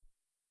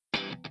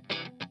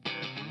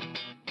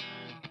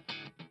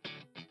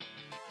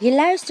Je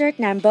luistert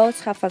naar een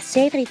boodschap van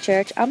C3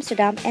 Church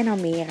Amsterdam en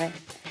Almere.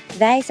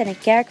 Wij zijn een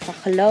kerk van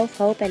geloof,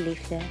 hoop en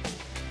liefde.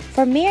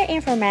 Voor meer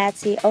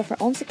informatie over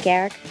onze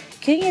kerk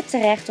kun je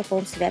terecht op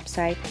onze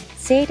website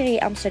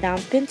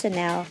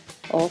c3amsterdam.nl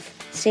of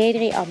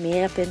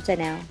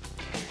c3almere.nl.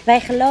 Wij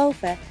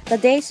geloven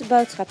dat deze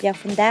boodschap jou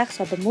vandaag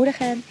zal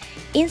bemoedigen,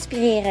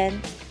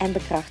 inspireren en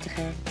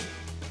bekrachtigen.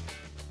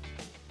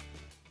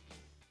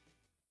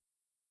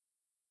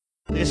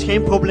 Er is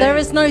geen probleem. There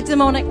is no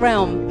demonic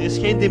realm. Er is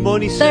geen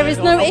demonische There is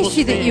no atmosfeer.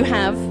 issue that you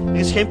have Er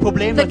is geen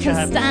probleem that dat je can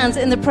hebt. stand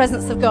in the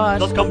presence of God.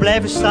 Dat kan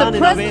blijven staan The in de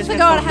presence of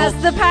aanwezigheid God van has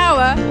God. the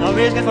power De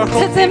aanwezigheid van God to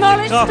heeft de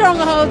demolish kracht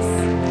strongholds,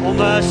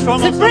 om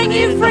strongholds to bring naar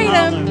you beneden te freedom,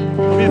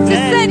 halen. Om je to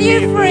vrij te set you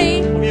geven.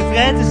 free, Om je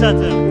vrij te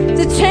zetten.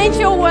 to change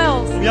your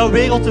world. Om jouw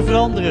wereld te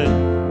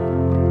veranderen.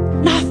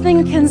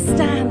 Nothing can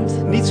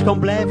stand Niets kan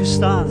blijven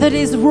staan. that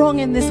is wrong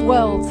in this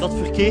world. Dat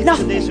verkeerd is in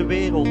Nothing deze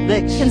wereld.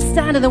 Niks can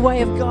stand in the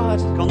way of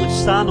God. kan er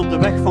staan op de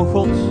weg van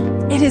God.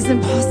 It is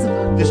impossible.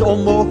 Het is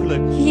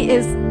onmogelijk.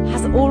 He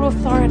has all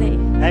authority.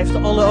 Hij heeft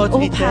alle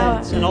autoriteit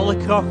power. en alle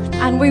kracht.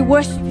 And we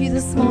worship you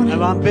this En we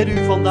morning. aanbidden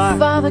u vandaag.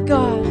 Father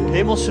God,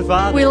 Hemelse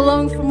Vader, we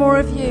long for more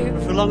of you. we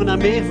verlangen naar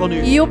meer van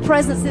u. Your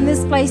presence in this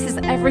place is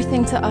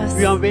everything to us.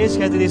 Uw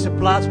aanwezigheid in deze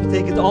plaats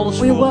betekent alles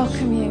We voor ons.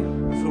 welcome you.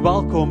 We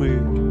verwelkomen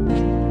u.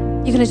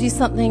 You're going to do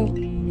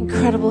something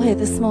incredible here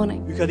this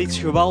morning. U gaat iets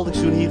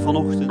geweldigs doen hier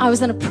vanochtend. I was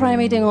in a prayer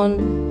meeting on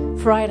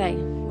Friday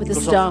with Ik the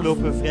was staff,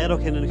 afgelopen vrijdag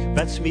in een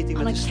gebedsmeeting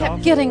and met I de kept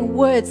staf. getting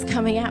words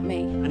coming at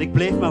me. En ik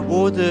bleef maar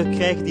woorden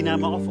krijgen die naar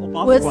me op me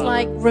Words afkwamen.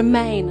 like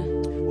remain,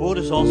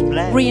 Woorden zoals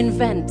blijf,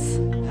 reinvent,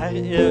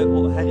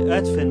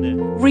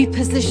 heruitvinden,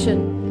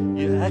 reposition,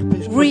 je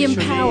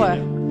re-empower,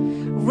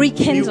 herpositioneren,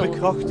 rekindle. opnieuw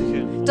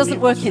bekrachtigen. Doesn't opnieuw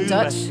work in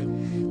vuurwerken.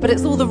 Dutch, but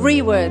it's all the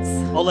re-words.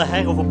 Alle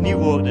of opnieuw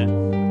woorden.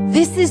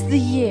 This is the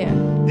year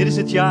Dit is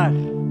het jaar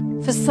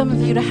for some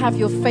of you to have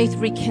your faith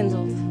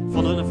rekindled.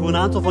 voor een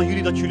aantal van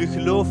jullie dat jullie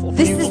geloof This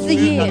opnieuw is tot the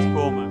vuur year gaat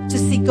komen. to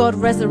see God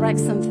resurrect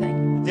something.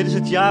 Dit is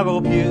het jaar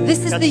waarop je This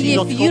is gaat the zien year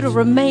dat for you God to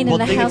remain in wat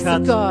the dingen house of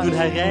gaat God. doen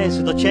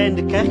herrijzen. Dat jij in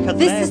de kerk gaat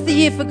This is blijven. the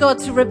year for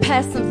God to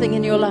repair something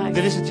in your life.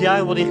 Dit is het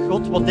jaar wanneer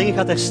God wat dingen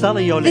gaat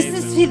herstellen in jouw This leven.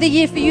 is the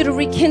year for you to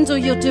rekindle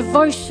your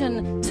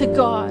devotion to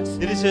God.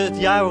 Dit is het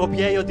jaar waarop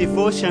jij jouw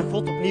devotie aan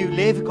God opnieuw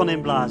leven kan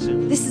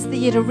inblazen. This is the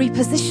year to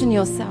reposition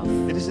yourself.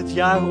 Dit is het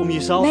jaar om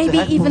jezelf Maybe te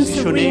even to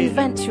herpositioneren.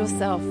 reinvent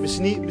yourself.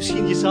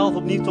 Misschien jezelf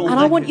opnieuw te And I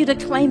want you ontdekken.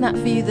 to claim that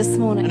for you this En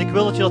morning. ik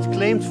wil dat je dat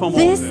claimt This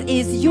vanmorgen.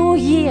 is your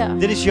year.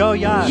 Dit is jouw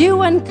jaar.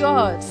 You and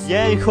God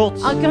Jij en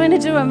God are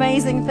going to do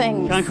amazing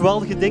things. gaan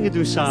geweldige dingen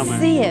doen samen.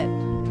 See it.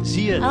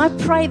 Zie het. And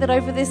I pray that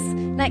over this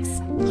next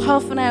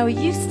half an hour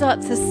you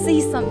start to see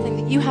something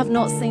that you have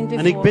not seen En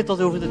ik before. bid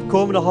dat over het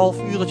komende half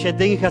uur dat jij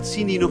dingen gaat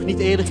zien die je nog niet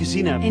eerder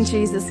gezien hebt. In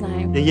Jesus'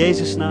 name. In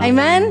Jezus' naam.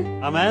 Amen.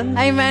 Amen.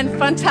 Amen.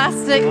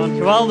 Fantastic. Oh,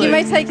 geweldig. You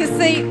may take a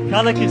seat.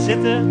 Ga lekker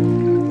zitten.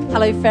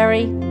 Hello,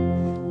 Ferry.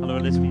 Hallo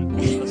Lisby.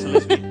 Dat is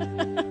Lisby.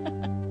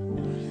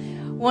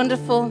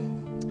 Wonderful.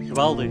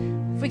 Geweldig.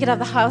 If we could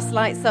have the house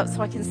lights up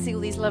so I can see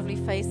all these lovely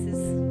faces.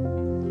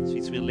 Als we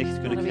iets meer licht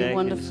kunnen That'd be krijgen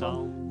in de wonderful.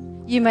 zaal.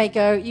 You may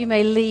go, you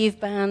may leave,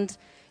 band.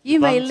 You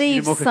may Want jullie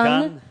leave, mogen son.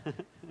 gaan.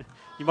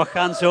 Je mag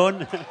gaan, zoon.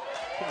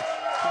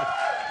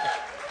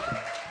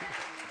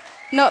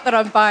 Not that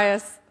I'm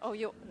biased. Oh,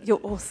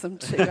 you're awesome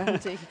too,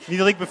 Andy. Niet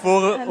dat ik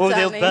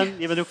bevooroordeeld Danny. ben.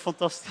 Je bent ook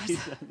fantastisch.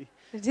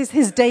 It is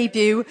his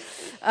debut.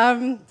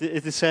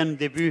 Het is zijn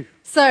debuut.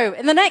 So,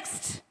 in the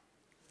next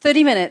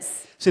 30 minutes,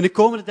 Dus in de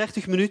komende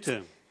 30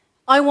 minuten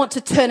I want to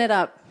turn it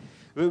up.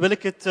 wil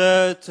ik het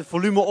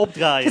volume Because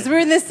opdraaien. we're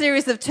in this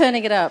series of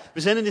turning it up. We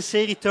zijn in de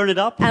serie Turn It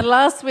Up. And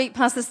last week,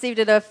 Pastor Steve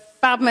did a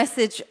fab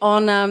message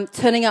on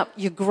turning up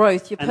your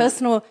growth, your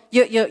personal,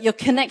 your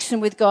connection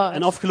with God.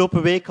 En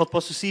afgelopen week had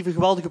Pastor Steve een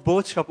geweldige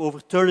boodschap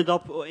over Turn It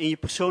Up in je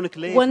persoonlijke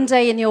leven. One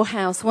day in your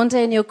house, one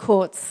day in your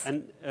courts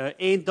En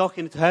 1 dag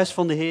in het huis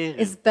van de Heer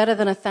is better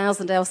than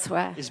 1,000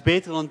 elsewhere. is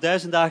beter dan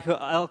 1000 dagen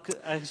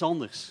ergens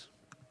anders.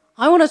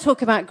 I want to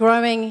talk about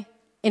growing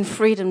in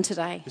freedom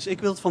today. Dus ik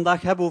wil het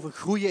vandaag hebben over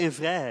groeien in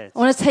vrijheid. I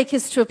want to take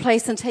us to a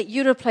place and take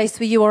you to a place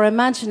where you are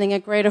imagining a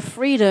greater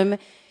freedom.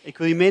 Ik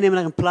wil je meenemen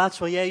naar een plaats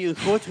waar jij je een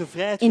grotere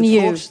vrijheid In kunt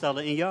you.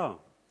 voorstellen in jou.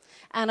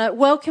 And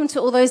welcome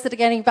to all those that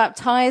are getting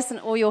baptized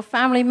and all your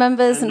family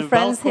members and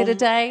friends here welkom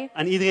today.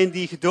 aan iedereen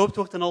die gedoopt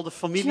wordt en al de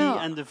familie You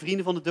know, en de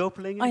vrienden van de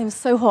dopelingen. I am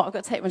so hot, I've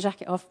got to take my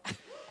jacket off.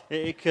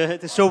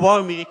 Het is zo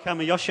warm hier, ik ga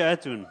mijn jasje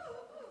uitdoen.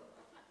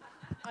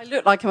 I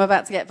look like I'm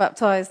about to get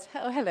baptized.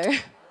 Oh, hello.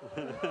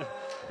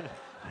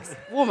 It's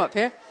warm up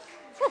here.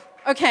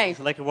 Okay. Het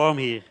is lekker warm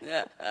hier.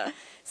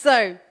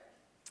 So,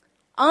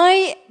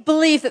 I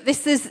believe that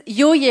this is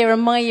your year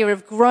and my year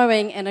of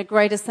growing in a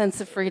greater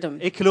sense of freedom.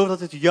 Ik geloof dat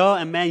het jouw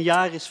en mijn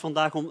jaar is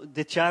vandaag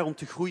dit jaar om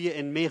te groeien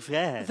in meer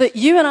vrijheid. That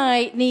you and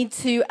I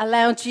need to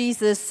allow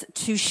Jesus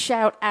to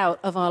shout out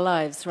of our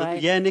lives, Dat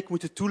right? jij en ik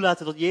moeten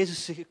toelaten dat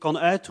Jezus zich kan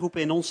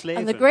uitroepen in ons And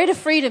the leven. greater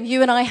freedom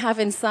you and I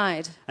have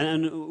inside,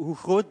 En hoe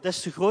groot,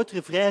 des te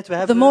grotere vrijheid we the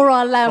hebben more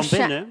our, van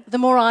binnen, the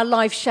more our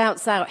life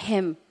shouts out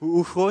Him.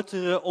 hoe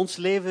groter ons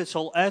leven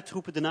zal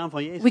uitroepen de naam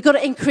van Jezus. We've got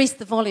to increase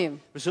the volume.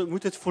 We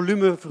moeten het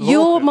volume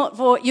volume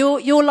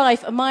verhogen. Your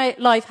life and my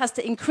life has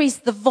to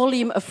increase the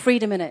volume of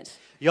freedom in it.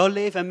 Jouw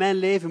leven en mijn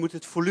leven moet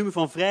het volume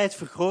van vrijheid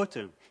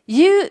vergroten.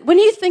 When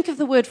you think of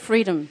the word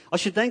freedom,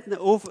 Als je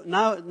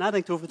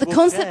nadenkt over het the woord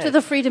concept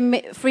of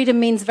vrijheid, the freedom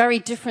means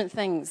very different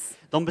things.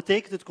 dan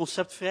betekent het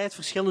concept vrijheid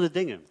verschillende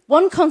dingen.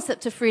 One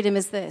concept of freedom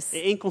is this.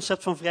 Eén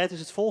concept van vrijheid is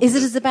het It volgende.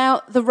 is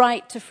about the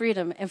right to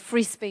freedom and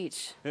free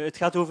speech. Het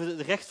gaat over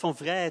het recht van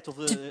vrijheid of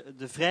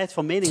de vrijheid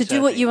van To do what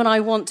meningsuiting. you and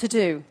I want to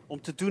do.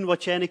 Om te doen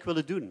wat jij en ik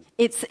willen doen.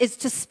 It's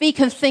to speak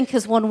and think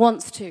as one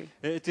wants to.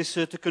 Het is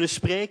te kunnen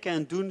spreken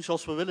en doen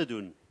zoals we willen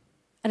doen.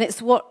 And it's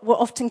what we're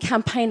often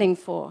campaigning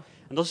for.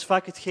 En dat is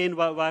vaak hetgeen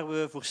waar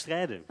we voor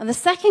strijden. And the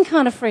second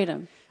kind of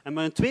freedom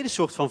Maar een tweede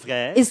soort van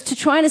vrijheid is to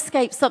try and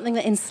escape something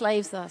that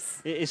enslaves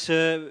us.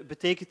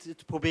 betekent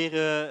te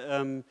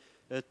proberen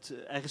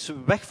ergens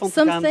weg van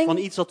te gaan van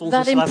iets dat ons in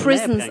that slavernij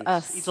imprisons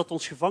brengt. us. Iets dat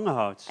ons gevangen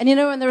houdt. And and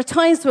there are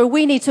times where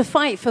we need to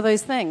fight for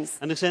those things.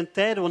 En er zijn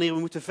tijden wanneer we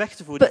moeten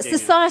vechten voor die But dingen.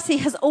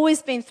 society has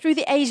always been, through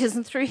the ages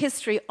and through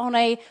history, on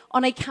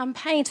a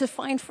campaign to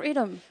find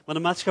freedom. Maar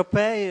de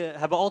maatschappijen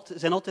hebben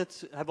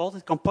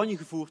altijd campagne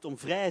gevoerd om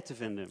vrijheid te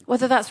vinden.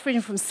 Whether that's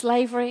freedom from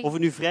slavery, Of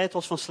het nu vrijheid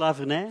was van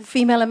slavernij,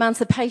 female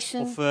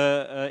emancipation, of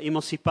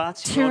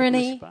emancipatie, Tyranny.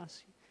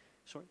 emancipatie.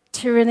 Sorry.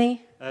 tyranny,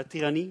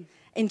 Tirannie,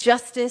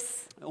 injustice,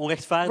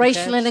 onrechtvaardigheid,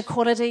 racial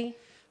inequality,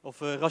 of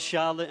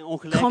raciale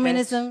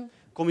ongelijkheid,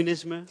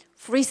 communisme,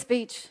 free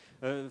speech,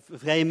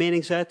 vrije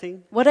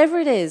meningsuiting, whatever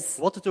it is,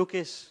 wat het ook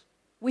is.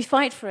 we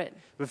fight for it.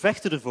 We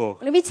vechten ervoor.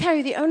 Let me tell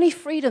you, the only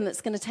freedom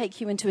that's going to take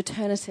you into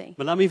eternity,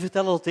 Maar laat me je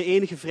vertellen dat de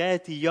enige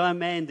vrijheid die jou en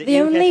mij in de the only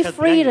eeuwigheid gaat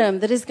brengen, freedom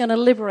that is going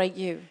to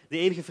liberate you, de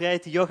enige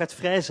vrijheid die jou gaat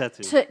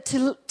vrijzetten,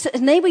 to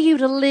enable you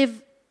to live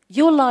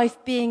your life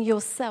being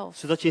yourself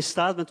zodat je in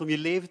staat bent om je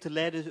leven te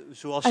leiden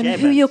zoals and jij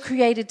who you're bent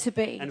created to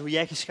be. en hoe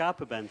jij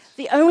geschapen bent.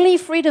 The only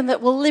freedom that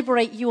will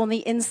liberate you on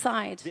the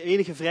inside, De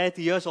enige vrijheid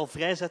die jou zal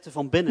vrijzetten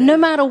van binnen, no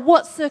matter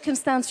what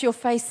circumstance you're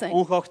facing,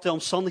 ongeacht de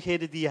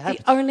omstandigheden die je the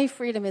hebt. only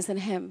freedom is in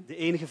Him. De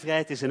enige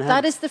vrijheid is in Hem.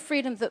 That is the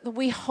freedom that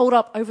we hold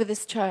up over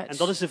this church En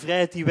dat is de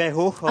vrijheid die wij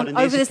hoog houden and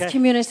in over deze this kerk.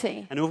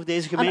 community En over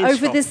deze and over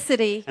gemeenschap. this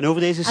city En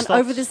over deze and stad.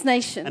 over this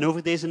nation. En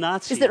over deze Is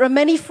natie. there are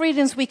many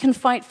freedoms we can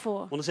fight for.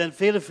 Want er zijn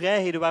vele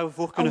vrijheden waar we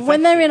voor kunnen And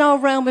when they're in vechten.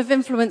 our realm of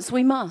influence,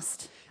 we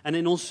must. En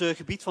in ons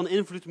gebied van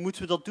invloed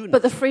moeten we dat doen.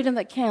 But the freedom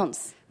that counts,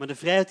 Maar de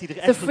vrijheid die er the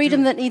echt moet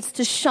freedom doen. that needs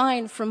to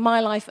shine from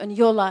my life and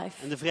your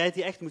life, En de vrijheid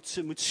die echt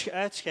moet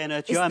uitschijnen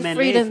uit is jou en the mijn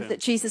freedom leven.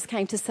 that Jesus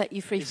came to set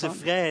you free Is de from.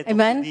 vrijheid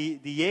Amen? die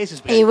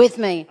Jezus Are you brengt.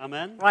 with me?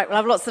 Amen. Right, we'll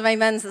have lots of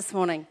amens this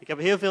morning. Ik heb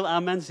heel veel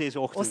amens deze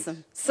ochtend.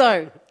 Awesome.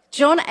 So,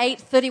 John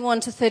 8, 31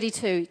 to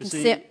 32. You can Dus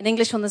see it in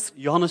English on the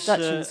Johannes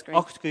Dutch on the screen.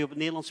 8 kun je op het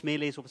Nederlands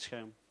meelezen op het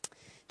scherm.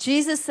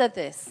 Jesus said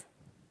this: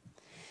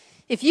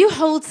 If you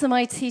hold to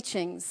my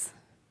teachings,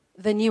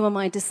 then you are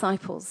my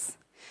disciples.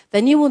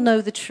 Then you will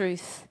know the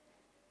truth,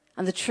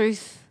 and the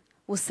truth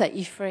will set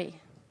you free.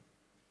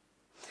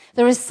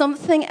 There is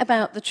something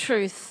about the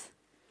truth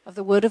of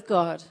the Word of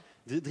God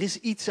Er is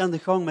iets aan de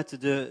gang met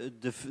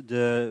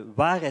de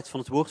waarheid van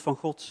het woord van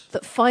God.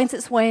 that finds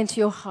its way into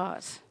your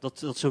heart,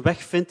 Dat zijn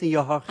weg vindt in je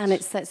hart. and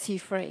it sets you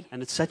free. En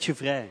het zet je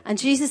vrij.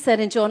 And Jesus said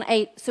in John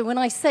 8, so when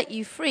I set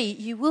you free,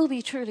 you will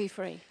be truly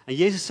free. En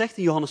Jezus zegt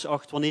in Johannes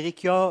 8, wanneer ik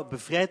jou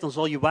bevrijd, dan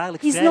zal je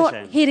waarlijk He's vrij not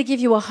zijn. here to give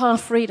you a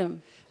half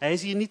freedom, Hij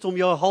is hier niet om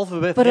jou halve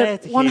but vrijheid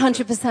a te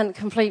geven, 100%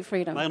 complete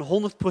freedom. maar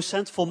een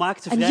 100%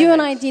 volmaakte And you and I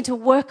vrijheid. need to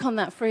work on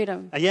that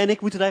freedom. En jij en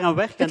ik moeten daaraan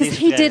werken aan Because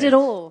deze he did it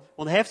vrijheid. all.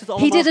 Want hij heeft het He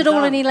allemaal did it all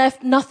and he gedaan.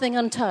 left nothing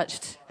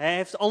untouched. Hij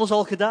heeft alles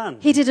al gedaan.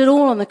 He did it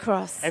all on the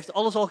cross. Hij heeft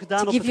alles al gedaan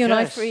To op give het you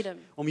and I kruis. freedom.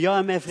 Om jou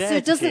en mij So vrijheid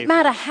it te doesn't geven.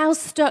 matter how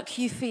stuck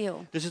you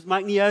feel, Dus het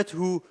maakt niet uit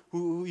hoe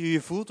je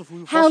je voelt of hoe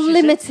how vast je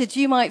zit. limited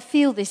you might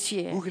feel this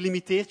year, Hoe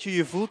gelimiteerd je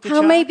je voelt dit how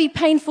jaar. maybe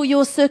painful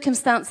your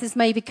circumstances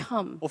may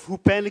become, Of hoe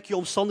pijnlijk je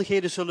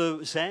omstandigheden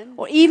zullen zijn.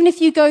 or even if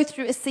you go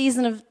through a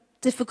season of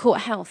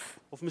difficult health.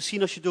 Of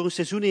misschien als je door een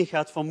seizoen heen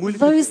gaat van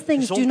moeilijke Those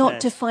things do not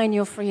gezondheid. define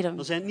your freedom.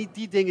 Dan zijn het niet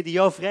die dingen die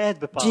jouw vrijheid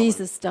bepalen.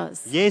 Jesus does.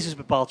 Jezus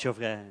bepaalt jouw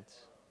vrijheid.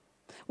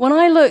 When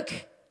I look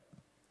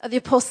at the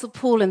Apostle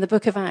Paul in the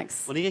book of Acts,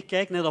 Wanneer ik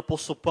kijk naar de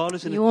apostel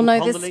Paulus in you het all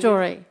boek know this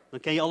Handelingen, story. dan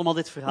ken je allemaal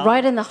dit verhaal.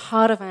 Right in the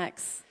heart of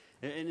Acts.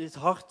 In het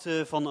hart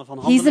van He's in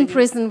Handelingen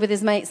prison with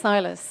his mate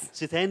Silas,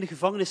 zit hij in de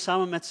gevangenis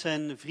samen met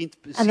zijn vriend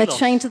and they're Silas.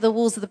 chained to the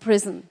walls of the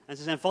prison. En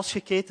ze zijn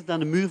vastgeketend aan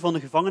de muur van de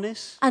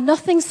gevangenis. And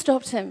nothing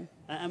stopped him.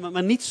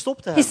 Maar niets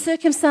stopte hem. His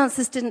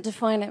circumstances didn't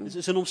define him.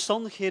 Zijn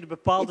omstandigheden It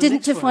bepaalden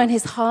didn't niks voor define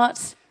hem. his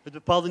heart, Het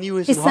bepaalde niet hoe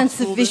hij his zijn hart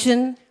sense of voelde.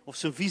 vision, Of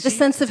zijn the visie.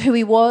 sense of who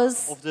he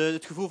was, Of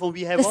het gevoel van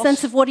wie hij the was.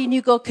 sense of what he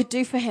knew God could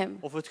do for him.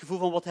 Of het gevoel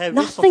van wat hij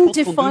wist dat Nothing God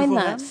kon doen defined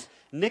voor that.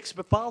 hem. Niks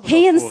bepaalde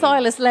He dat and voor hem.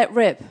 Silas let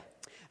rip.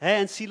 Hij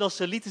en Silas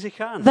lieten zich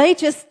gaan. They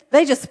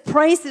just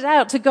praised it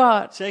out to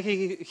God. Zij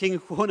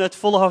gingen gewoon uit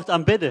volle hart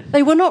aanbidden.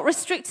 They were not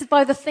restricted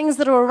by the things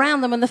that are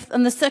around them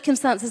and the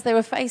circumstances they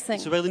were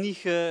facing. Ze werden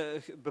niet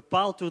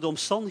bepaald door de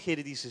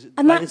omstandigheden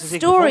And waarin that ze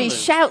zich story bevonden.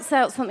 shouts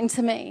out something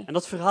to me. En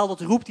dat verhaal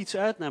dat roept iets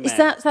uit naar It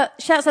mij.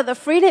 shouts out that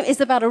freedom is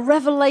about a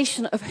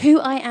revelation of who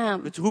I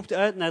am. Het roept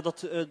uit naar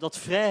dat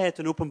vrijheid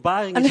een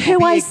openbaring And is van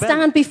who wie I ik ben.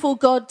 stand before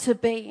God to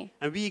be.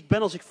 En wie ik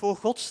ben als ik voor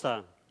God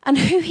sta. And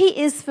who he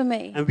is for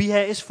me. En wie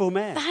hij is voor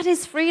mij. That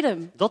is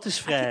freedom. Dat is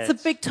vrijheid. It's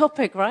a big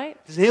topic, right?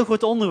 Het is een heel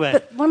groot onderwerp.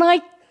 But when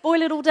I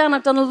boil it all down,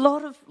 I've done a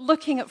lot of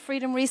looking at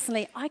freedom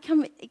recently.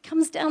 It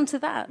comes down to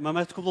that. Maar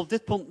het komt op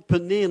dit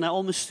punt neer, na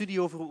al mijn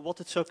studie over wat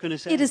het zou kunnen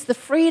zijn. It is the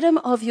freedom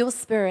of your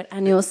spirit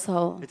and your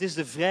soul. Het is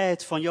de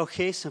vrijheid van jouw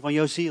geest en van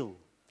jouw ziel.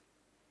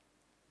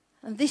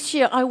 And this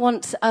year I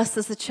want us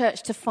as a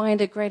church to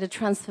find a greater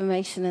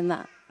transformation in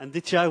that. En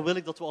dit jaar wil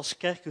ik dat we als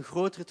kerk een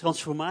grotere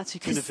transformatie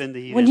kunnen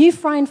vinden When hierin.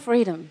 you find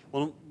freedom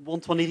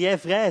Want wanneer jij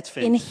vrijheid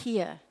in vindt,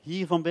 here,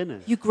 hier van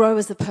binnen, you grow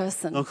as a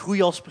person. dan groei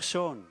je als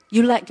persoon.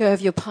 You let go of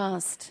your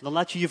past. Dan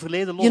laat je je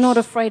verleden los. You're not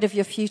afraid of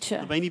your future.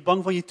 Dan ben je niet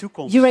bang van je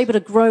toekomst. You're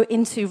able to grow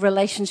into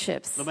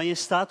relationships Dan ben je in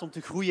staat om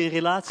te groeien in and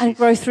relaties.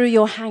 grow through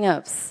your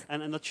hang-ups.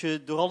 En dat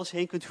je door alles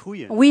heen kunt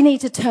groeien. We need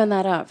to turn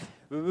that up.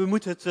 We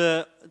moeten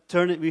het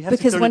turn it. We have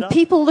to Because turn when it up.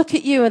 people look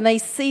at you and they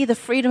see the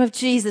freedom of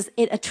Jesus,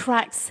 it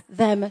attracts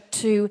them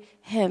to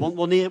him. Want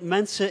wanneer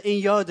mensen in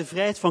jou de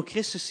vrijheid van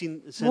Christus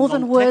zien, More than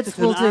dan trekt words het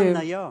hun will aan do.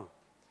 naar jou.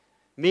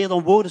 Meer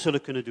dan woorden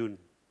zullen kunnen doen.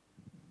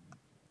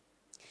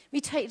 Let me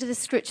take to the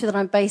scripture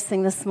that I'm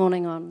basing this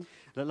morning on.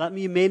 Laat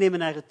me je meenemen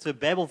naar het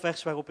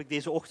Bijbelvers waarop ik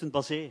deze ochtend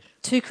baseer.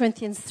 2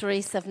 Corinthians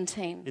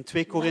 3:17. In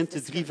 2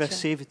 Korinthe 3 vers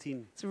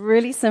 17. It's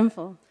really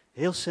simple.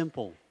 Heel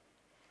simpel.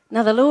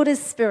 Now the Lord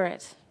is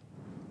spirit.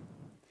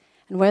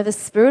 And where the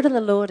spirit of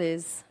the Lord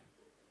is,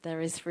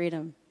 there is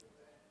freedom.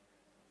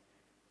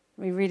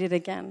 Let me read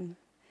it again.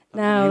 Laat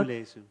me Now, opnieuw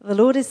lezen. the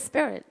Lord is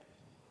spirit.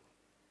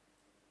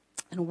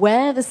 And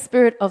where the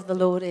spirit of the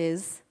Lord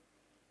is,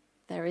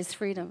 there is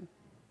freedom.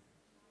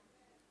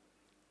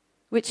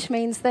 Which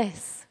means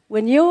this.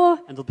 When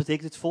you're En dat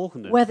betekent het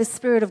volgende. where the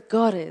spirit of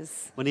God is,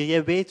 Wanneer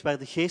jij weet waar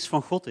de geest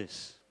van God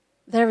is,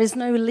 there is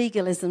no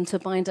legalism to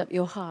bind up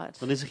your heart.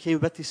 dan is er geen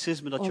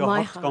wetticisme dat Or jouw my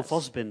hart kan heart.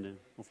 vastbinden.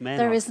 Of mijn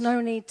There is hart.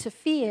 no need to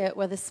fear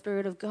where the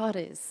spirit of God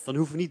is. Dan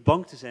hoeven we niet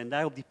bang te zijn,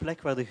 daar op die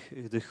plek waar de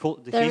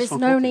There geest is van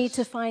no God need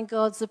to is. find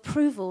God's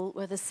approval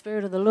where the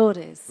spirit of the Lord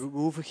is. We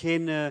hoeven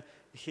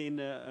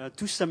geen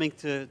toestemming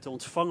te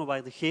ontvangen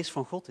waar de geest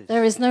van God is.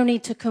 There is no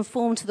need to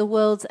conform to the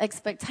world's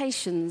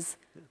expectations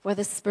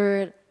where the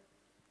spirit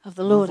of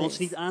the We Lord hoeven ons is.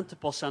 niet aan te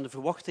passen aan de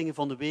verwachtingen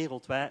van de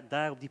wereld,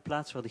 daar op die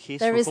plaats waar de geest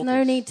There van is God no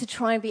is. need to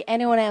try and be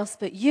anyone else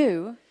but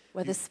you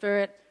where the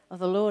spirit of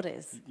the Lord is.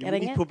 Je moet Getting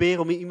niet it?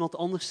 proberen om iemand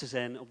anders te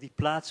zijn op die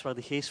plaats waar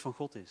de geest van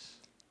God is.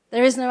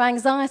 There is no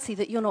anxiety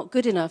that you're not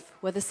good enough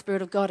where the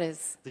spirit of God is.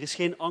 Er is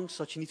geen angst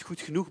dat je niet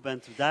goed genoeg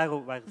bent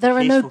daar waar de There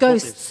are geest no van God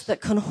ghosts is. that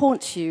can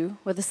haunt you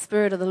where the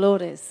spirit of the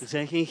Lord is. Er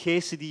zijn geen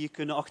geesten die je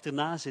kunnen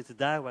achterna zitten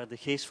daar waar de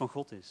geest van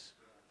God is.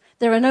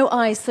 There are no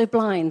eyes so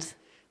blind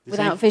Er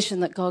zijn, without vision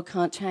that God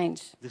can't change.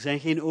 er zijn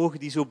geen ogen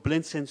die zo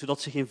blind zijn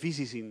zodat ze geen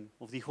visie zien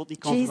of die God niet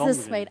kan Jesus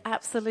veranderen. made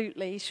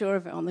absolutely sure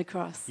of it on the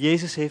cross.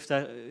 Jezus heeft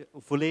daar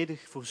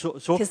volledig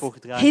zorg His- voor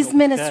gedragen his op het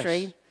ministry-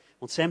 kruis.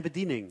 Want zijn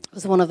bediening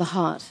Was one of the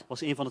heart,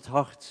 was een van het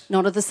hart.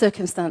 not of the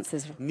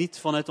circumstances. Niet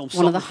vanuit de One of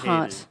the omstandigheden.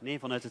 heart. Nee,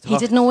 vanuit het He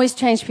hart. didn't always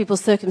change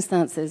people's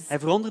circumstances. Hij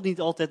verandert niet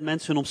altijd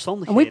mensen hun And we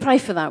omstandigheden. pray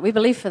for that. We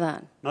believe for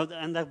that.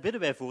 En daar bidden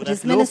wij voor. But Daar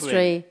his geloven wij.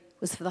 ministry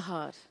was for the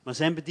heart. Maar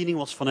zijn bediening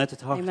was vanuit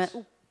het hart. Amen.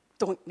 Ooh,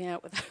 doink me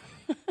out with that.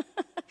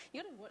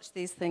 You don't watch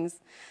these things.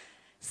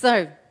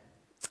 So,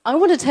 I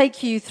want to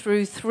take you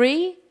through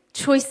 3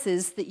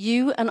 choices that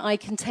you and I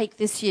can take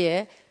this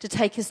year to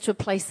take us to a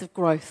place of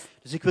growth.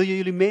 Dus ik wil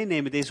jullie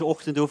meenemen deze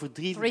ochtend over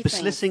 3 Three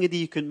beslissingen die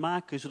je kunt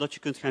maken, zodat je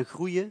kunt gaan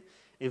groeien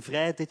in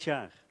vrijheid dit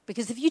jaar.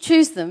 Because if you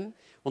choose them,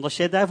 Want als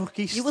jij daarvoor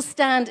you will kiest,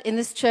 stand in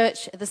this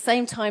church at the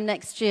same time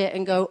next year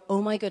and go,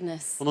 oh my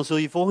goodness, want dan zul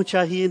je volgend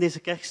jaar hier in deze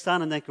kerk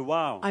staan en denken,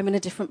 wauw, I'm in a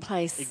different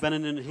place. ik ben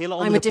in een hele I'm a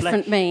andere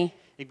different plek. me.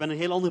 Ik ben een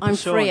heel andere I'm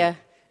persoon. freer.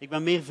 Ik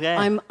ben meer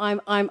vrij.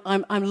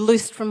 I'm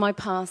loosed from my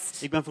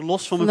past, Ik ben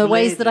verlost van from mijn the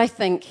ways that verleden.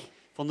 I think.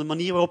 Van de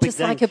manier waarop ik Just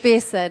denk. like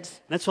Abir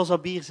said, Net zoals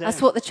Abir zei.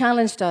 that's what the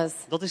challenge does.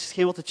 Dat is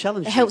hetgeen wat de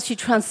challenge It helps is. you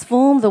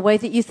transform the way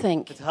that you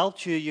think. Het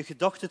helpt je je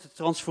gedachten te So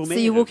you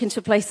transformeren. walk into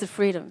a place of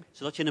freedom.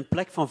 Zodat je in een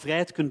plek van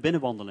vrijheid kunt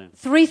binnenwandelen.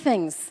 3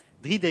 things.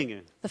 3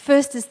 dingen. The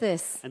first is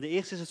this: En de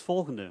eerste is het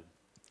volgende.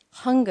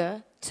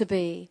 hunger to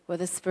be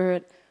where the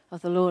Spirit of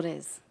the Lord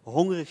is.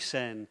 Hongerig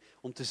zijn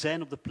om te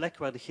zijn op de plek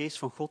waar de geest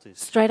van God is.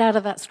 Straight out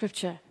of that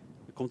scripture.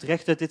 Dat komt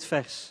recht uit dit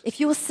vers. If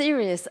you're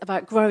serious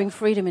about growing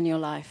freedom in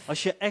your life,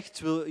 Als je echt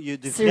de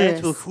Serious. vrijheid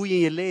wil groeien in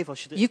je leven,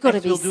 als je het you've got to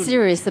echt be wil doen,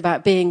 serious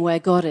about being where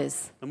God is.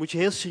 dan moet je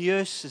heel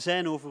serieus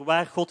zijn over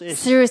waar God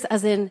is. Serious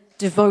as in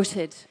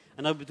devoted.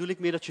 En daar bedoel ik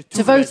mee dat je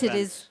toegewijd Devoted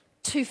bent. is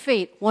 2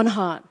 feet, 1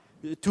 heart.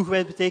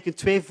 Toegewijd betekent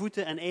 2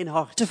 voeten en 1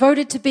 hart.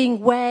 Devoted to being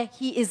where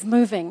He is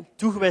moving,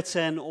 Toegewijd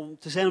zijn om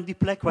te zijn op die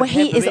plek waar where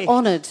hij He is beweegt.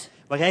 honored,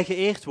 Waar hij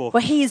geëerd wordt.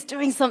 Where he is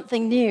doing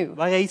something new.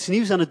 Waar hij iets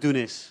nieuws aan het doen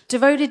is.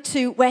 Devoted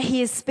to where he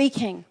is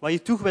speaking. Waar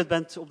je toegewijd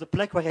bent op de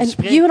plek waar hij And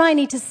spreekt. you and I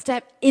need to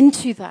step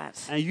into that.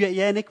 En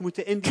jij en ik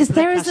moeten in die Because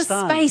plek there gaan is a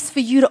staan. space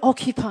for you to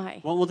occupy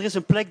Want er is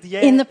een plek die in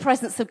the jij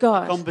presence of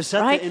God. kan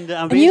bezetten Right? in de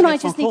And you and I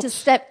aanwezigheid van just need to God.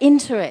 step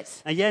into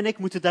it. En jij en ik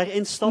moeten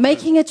daarin stappen.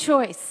 Making a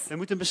choice. We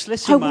moeten een I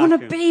beslissing want to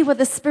maken. be where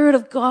the Spirit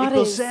of Ik God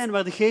wil is. zijn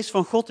waar de geest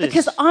van God is.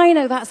 Because I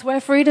know that's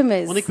where freedom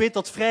is. Want ik weet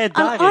dat vrijheid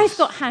And daar I've is.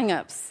 got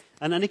hang-ups.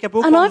 En ik heb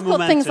ook And al I've got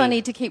things I momenten.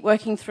 need to keep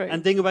working through.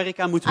 En dingen waar ik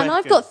aan moet And I've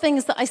werken. got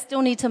things that I still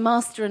need to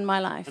master in my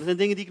life. Er zijn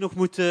dingen die ik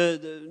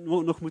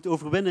nog moet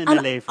overwinnen in mijn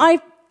And leven.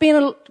 I've been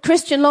a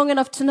Christian long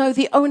enough to know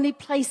the only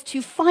place to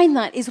find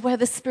that is where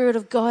the Spirit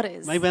of God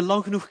is. Maar ik ben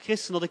lang genoeg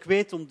christen dat ik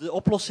weet om de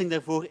oplossing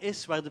daarvoor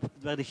is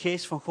waar de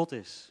geest van God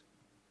is.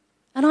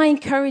 And I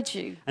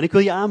encourage you En ik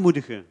wil je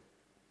aanmoedigen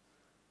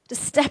to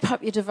step up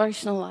your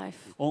devotional life.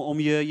 om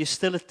je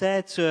stille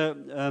tijd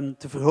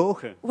te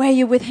verhogen. Where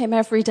you're with Him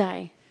every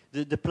day.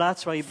 De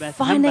plaats waar je met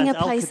hem Finding bent a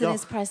elke place in His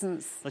dag.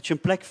 presence. Dat je een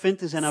plek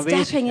vindt in zijn Stepping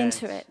aanwezigheid.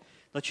 into it.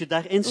 Dat je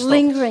daarin stapt.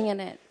 Lingering in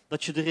it.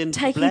 Dat je erin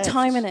Taking blijft.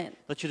 time in it.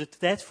 Dat je er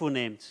tijd voor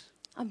neemt.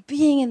 And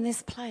being in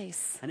this place.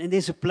 En in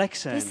deze plek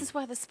zijn. This is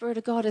where the Spirit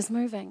of God is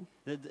moving.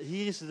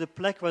 Hier is de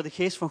plek waar de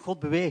geest van God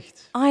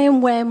beweegt. I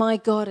am where my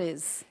God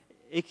is.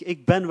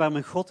 Ik ben waar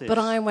mijn God is. But I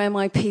am where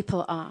my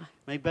people are.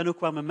 Maar ik ben ook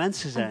waar mijn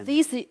mensen And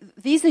zijn.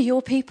 these are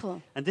your people.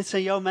 En dit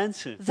zijn jouw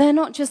mensen. They're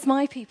not just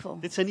my people.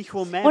 Dit zijn niet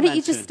gewoon mijn Why don't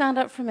you just mensen. stand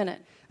up for a minute?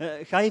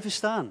 Ga even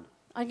staan.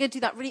 I'm going to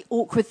do that really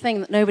awkward thing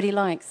that nobody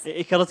likes.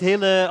 Ik ga dat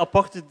hele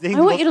aparte ding I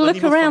doen want you to waar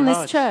look niemand van around this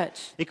houdt.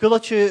 church. Ik wil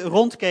dat je If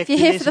rondkijkt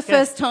you're in here for deze the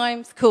kerk. first time,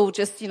 it's cool.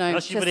 Just,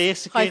 Als je voor de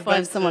eerste high keer five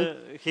bent, someone.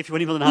 geef je gewoon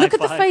iemand een Look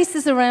high at the five.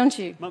 faces around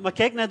you. Maar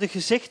kijk naar de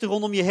gezichten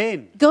rondom je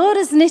heen. God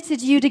has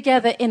knitted you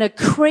together in a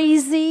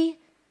crazy,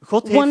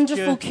 God heeft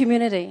wonderful je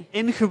community.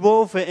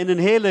 ingewoven in een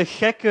hele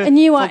gekke, And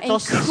you are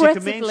fantastische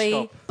incredibly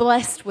gemeenschap.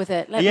 blessed with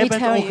it. Let En jij me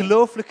bent tell you.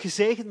 ongelooflijk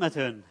gezegend met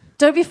hun.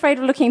 Don't be afraid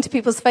of looking into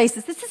people's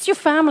faces. This is your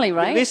family,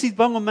 right? Wees niet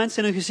bang om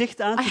mensen in hun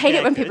gezicht aan te I hate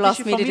it when kijken. people Het is ask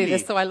je me to do familie.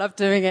 this, so I love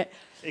doing it.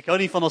 Ik hou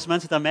niet van als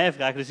mensen het aan mij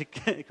vragen, dus ik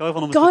hou ervan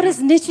om het God te has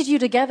doen. knitted you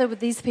together with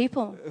these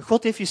people.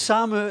 God heeft je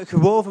samen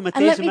gewoven met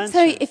And let deze me tell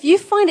you, mensen. if you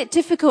find it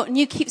difficult and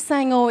you keep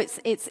saying, oh,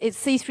 it's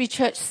C3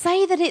 Church,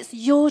 say that it's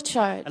your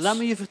church. En laat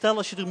me je vertellen,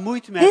 als je er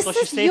moeite mee hebt, This als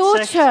je is steeds your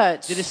zegt,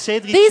 church. dit is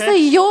C3 These are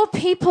Church, your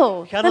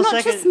people. ga They're dan not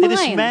zeggen, just dit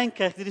is mine. mijn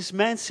kerk, dit is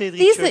mijn C3 These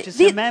Church, are, dit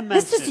zijn mijn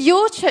this is mensen.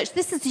 your church.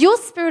 This is your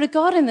Spirit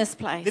of God in this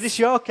place. Dit is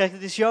jouw kerk,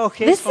 dit is jouw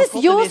geest This van is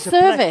God in your deze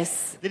plek. service.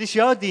 Dit is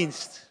jouw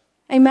dienst.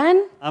 Amen?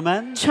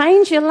 Amen.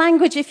 Change your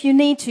language if you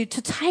need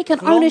to take an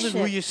Verander hoe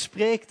ownership. je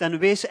spreekt en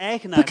wees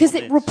eigenaar Because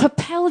van it will dit.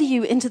 propel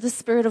you into the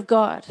Spirit of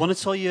God. Want het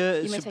zal je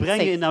may ze take a brengen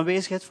seat. in de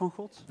aanwezigheid van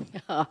God.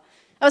 That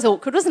was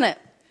awkward, wasn't it?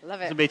 Love Dat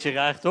is een it. beetje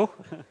raar, toch?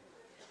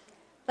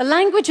 The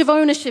language of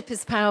ownership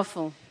is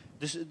powerful.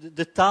 Dus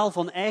de taal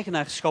van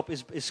eigenaarschap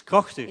is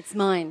krachtig. It's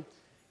mine.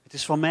 Het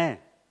is van mij.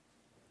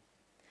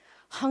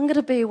 Hunger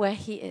to be where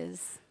He is.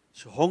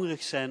 Zo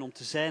hongerig zijn om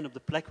te zijn op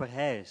de plek waar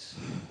Hij is.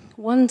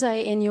 One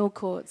day in your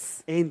courts.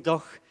 Eén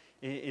dag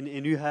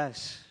in uw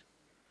huis.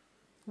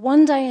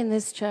 One day in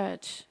this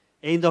church.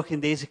 Eén dag in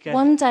deze kerk.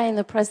 One day in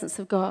the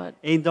presence of God.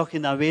 Eén dag in de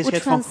Will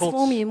aanwezigheid van transform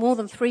God. you more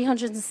than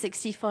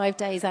 365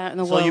 days out in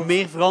the Zal je world.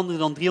 meer veranderen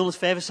dan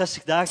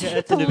 365 Do dagen you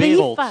uit in de believe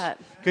wereld. that?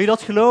 Kun je dat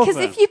Because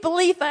geloven? if you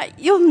believe that,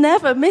 you'll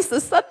never miss a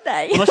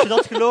Sunday. Want als je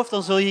dat gelooft,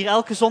 dan zul je hier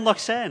elke zondag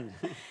zijn.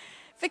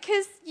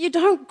 Because you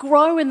don't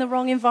grow in the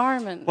wrong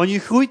environment. Want je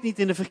groeit niet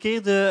in de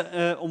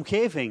verkeerde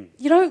omgeving.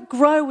 You don't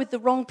grow with the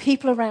wrong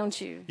people around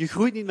you. Je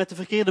groeit niet met de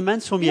verkeerde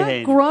mensen om je You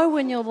heen. don't grow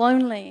when you're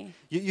lonely.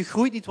 Je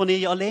groeit niet wanneer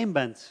je alleen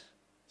bent.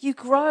 You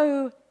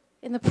grow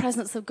in the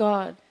presence of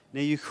God.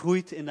 Nee, je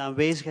groeit in de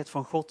aanwezigheid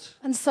van God.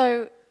 And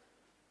so,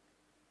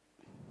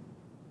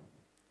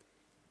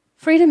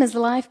 freedom is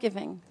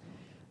life-giving.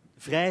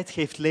 Vrijheid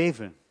geeft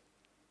leven.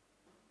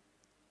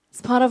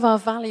 It's part of our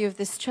value of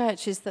this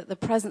church is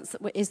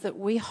that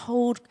we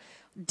hold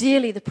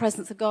dearly the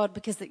presence of God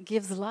because it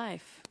gives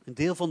life. Een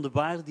deel van de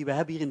waarde die we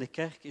hebben hier in de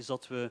kerk is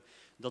dat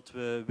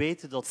we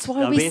weten dat That's de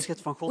why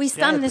aanwezigheid van God we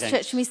stand in vrijheid this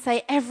church brengt. and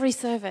we say every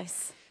service,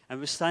 En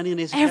we staan hier in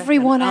deze every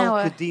kerk en 1 elke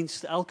hour,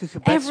 dienst, elke every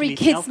gebedsmeeting,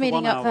 kids elke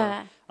meeting 1 up hour,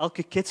 there,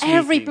 elke kids every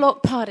meeting,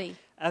 block party,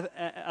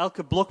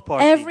 elke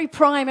blockparty, every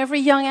prime,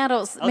 every young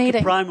adults elke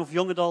meeting, prime of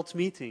young adult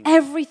meeting.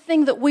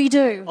 everything that we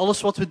do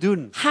Alles wat we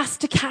doen, has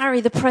to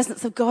carry the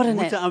presence of God in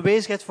moet it. de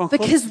aanwezigheid van God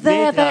Because there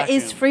is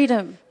meedragen.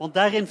 freedom. Want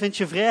daarin vind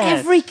je vrijheid.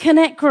 Every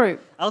connect group.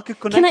 Elke Connect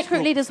group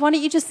connectgroep. leaders, why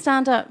don't you just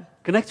stand up?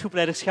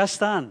 Connectgroepleiders, ga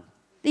staan.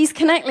 These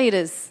connect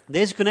leaders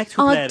Deze are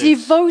connectgroepleiders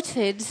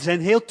devoted zijn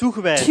heel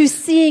toegewijd to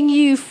seeing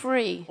you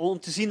free. om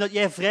te zien dat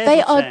jij vrij They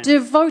zult are zijn.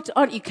 devoted,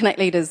 aren't you connect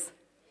leaders?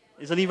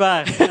 Is dat niet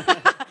waar?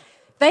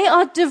 They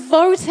are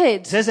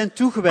devoted Zij zijn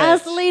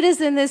toegewijd as leaders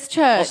in this als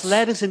church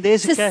leiders in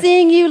deze to kerk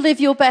seeing you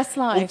live your best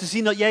om life, te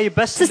zien dat jij je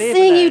beste to leven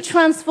seeing you leidt.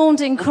 transformed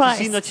in Om te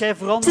zien dat Christ, jij to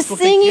veranderd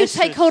wordt in seeing you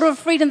Christus. take hold of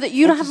freedom that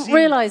you Om te haven't zien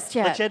realized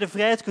dat yet. jij de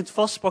vrijheid kunt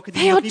vastpakken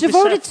die They je are nog niet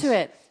devoted beseft. to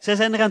it. Zij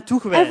zijn eraan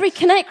toegewijd. Every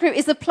connect group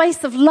is a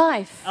place of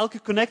life.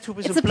 Elke connectgroep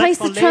is It's een a plek place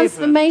van of leven.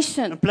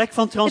 transformation. Een plek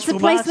van It's a place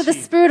transformatie. where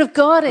the Spirit of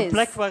God Een is.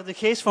 plek waar de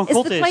geest van It's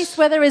God the is. place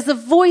where there is a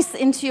voice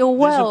into your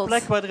Het is een world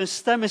plek waar er een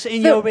stem is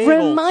in jouw that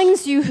wereld.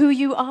 reminds you who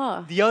you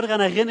are. Die jou eraan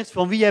herinnert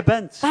van wie jij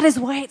bent. That is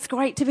why it's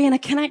great to be in a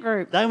connect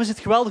group. Daarom is het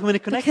geweldig om in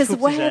een Because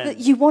connectgroep te where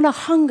zijn. you want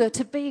to hunger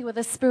to be where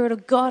the Spirit of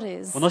God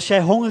is. Want als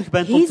jij hongerig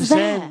bent om He's te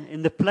zijn there.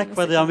 in de plek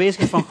waar de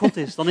aanwezigheid van God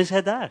is, dan is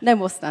hij daar. No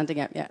more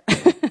standing up yet.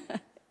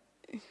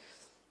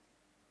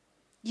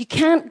 You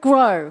can't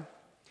grow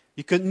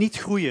Je kunt niet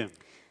groeien.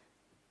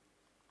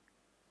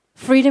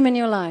 freedom in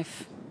your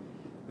life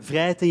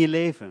Vrijheid in je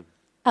leven.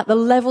 at the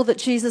level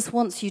that Jesus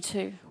wants you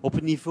to Op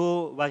het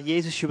niveau waar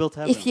Jezus je wilt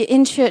hebben. if you're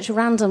in church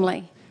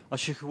randomly.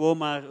 Als je gewoon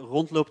maar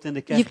rondloopt in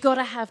de You've kerk.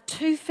 got to have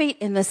 2 feet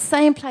in the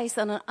same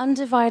place and an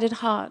undivided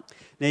heart.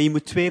 Nee, je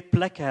moet 2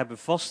 plekken hebben.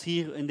 Vast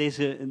hier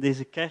in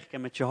deze kerk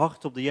en met je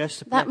hart op de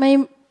juiste That plek.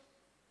 may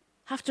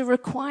have to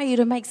require you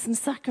to make some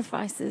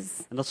sacrifices.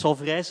 En dat zal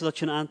vereisen dat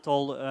je een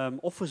aantal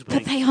offers But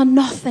brengt. they are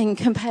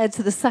nothing compared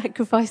to the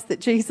sacrifice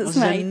that Maar Jesus ze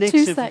zijn made niks to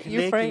in set you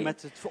vergelijking free.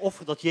 met het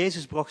offer dat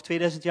Jezus bracht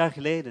 2000 jaar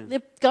geleden.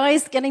 The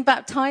guys getting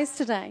baptized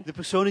today. De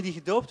personen die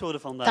gedoopt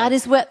worden vandaag. That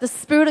is where the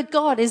Spirit of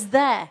God is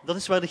there. Dat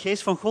is waar de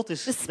geest van God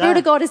is. The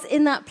Spirit Daar. of God is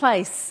in that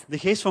place. De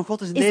geest van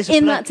God is in Is deze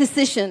in plek. that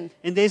decision.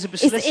 In deze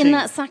Is in beslissing.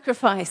 that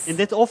sacrifice. In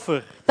dit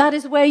offer. That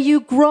is where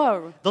you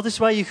grow. Dat is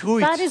waar je That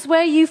groeit. is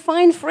where you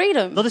find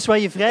freedom. Dat is waar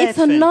je vrijheid It's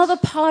another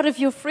vindt. part of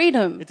your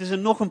freedom. Het is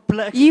nog een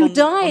plek You van, die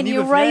van and nieuwe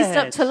you're raised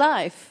up vrijheid.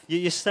 to life.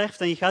 Je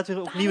sterft en je gaat weer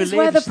That opnieuw is in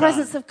where leven the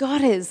presence staan. of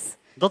God is.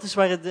 Dat is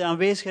waar de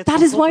aanwezigheid That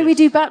van is God why we is.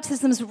 do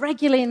baptisms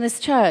regularly in this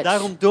church.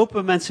 Daarom dopen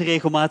we mensen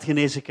regelmatig in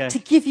deze kerk. To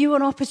give you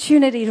an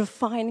opportunity to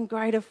find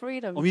greater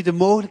freedom. Om je de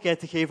mogelijkheid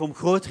te geven om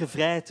grotere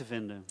vrijheid te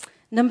vinden.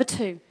 Number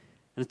 2. En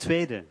het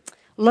tweede.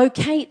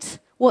 Locate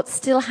what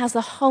still has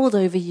a hold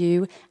over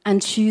you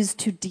and choose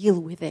to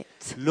deal with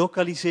it.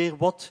 Lokaliseer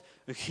wat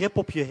een grip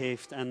op je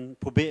heeft en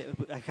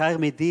ga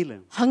ermee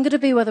delen. Hunger to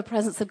be where the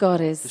presence of God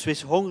Dus is.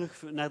 wees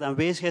hongerig naar de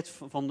aanwezigheid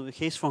van de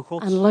geest van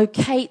God. And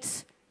locate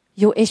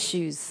your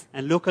issues.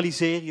 En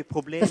lokaliseer je The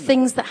problemen.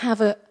 things that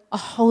have a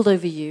hold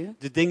over you.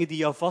 De dingen die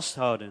jou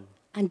vasthouden.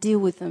 And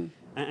deal with them.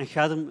 En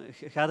ga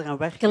eraan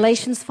werken.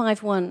 Galatians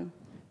 5:1.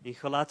 In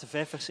Galaten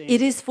 5 vers 1.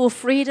 It is for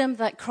freedom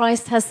that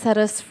Christ has set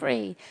us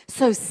free.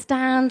 So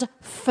stand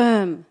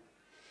firm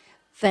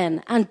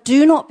then, and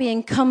do not be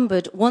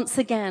encumbered once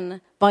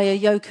again by a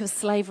yoke of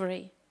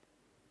slavery.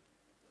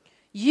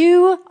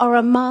 You are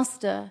a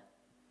master.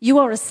 You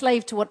are a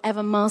slave to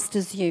whatever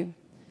masters you.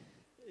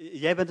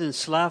 Jij bent een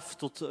slaaf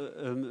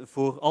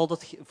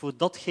voor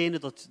datgene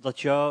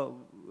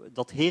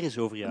dat Heer is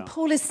over jou.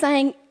 Paul is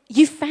saying,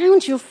 you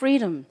found your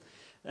freedom.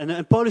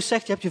 En Paulus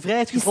zegt, je hebt je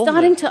vrijheid You're gevonden.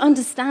 starting to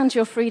understand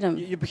your freedom.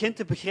 Je begint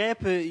te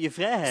begrijpen je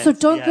vrijheid. So die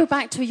don't je go hebt.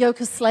 back to a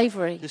yoke of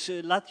slavery. Dus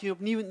laat je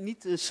opnieuw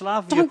niet een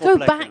slaaf Don't go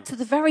opleggen. back to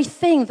the very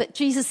thing that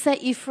Jesus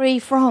set you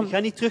free from. Ga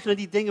niet terug naar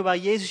die dingen waar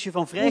Jezus je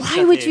van Why vrijgezet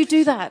would you heeft.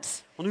 do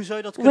that? Want hoe zou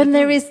je dat kunnen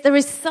When doen? there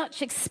is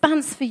such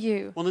expanse for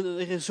you. Want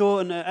er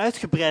zo'n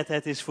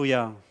uitgebreidheid is voor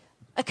jou.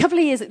 A couple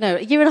of years, no, a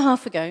year and a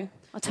half ago,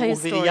 I'll tell you a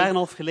Ongeveer een jaar en story. een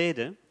half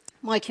geleden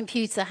My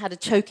computer had a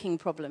choking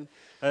problem.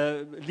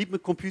 liep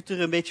mijn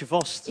computer een beetje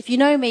vast. If you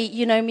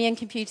know me and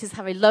computers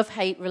have a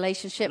love-hate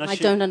relationship, En and als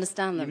I je don't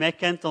understand Wie them. mij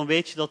kent, dan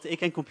weet je dat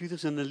ik en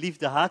computers een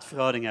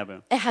liefde-haatverhouding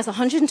hebben. It has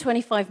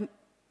 125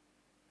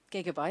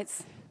 gigabytes,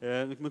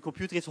 Mijn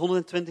computer heeft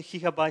 120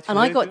 gigabyte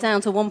and I got geheugen. down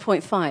to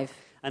 1.5,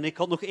 En ik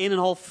had nog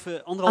 1,5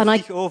 and I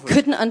gig over.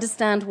 couldn't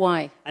understand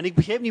why. En ik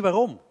begreep niet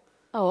waarom.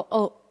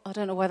 Oh, I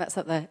don't know why that's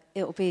up there.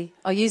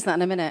 I'll use that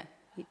in a minute.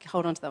 You can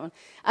hold on to that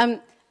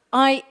one.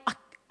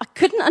 I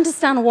couldn't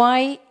understand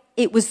why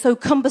it was so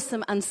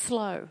cumbersome and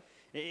slow.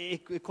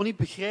 Ik kon niet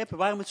begrijpen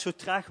waarom het zo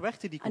traag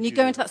werkte, die And you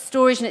computer. go into that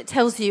storage and it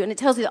tells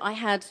you that I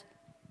had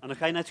En dan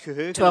ga je naar het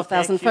geheugen en dan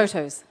 12,000 kijk je,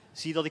 photos.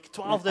 zie je dat ik As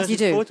you 12.000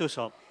 do. foto's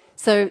had.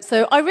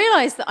 So I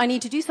realized that I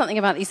need to do something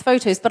about these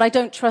photos, but I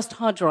don't trust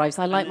hard drives.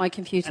 I like my En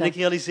computer. ik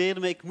realiseerde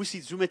me, ik moest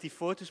iets doen met die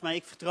foto's, maar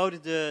ik vertrouwde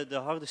de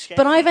harde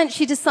schijf. But I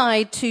eventually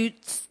decided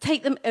to take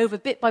them over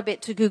bit by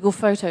bit to Google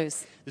Photos.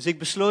 Dus ik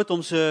besloot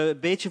om ze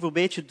beetje voor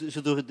beetje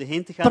zo door de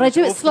heen te gaan But I en ze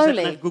do it over te zetten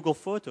slowly. naar Google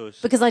Foto's.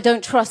 Because I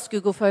don't trust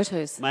Google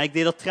Photos. Maar ik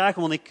deed dat traag,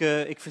 want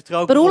ik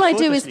vertrouw But Google all I do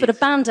Foto's is put a niet.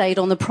 band-aid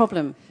on the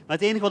problem. Maar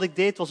het enige wat ik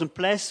deed was een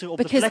pleister op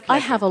de Because plek I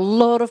leggen. have a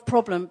lot of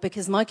problem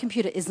because my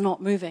computer is not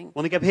moving.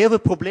 Want ik heb heel veel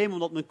problemen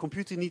omdat mijn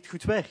computer niet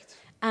goed werkt.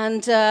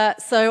 And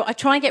so I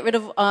try and get rid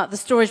of the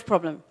storage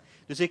problem.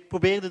 Dus ik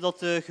probeerde dat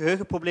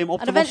geheugenprobleem op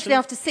And te eventually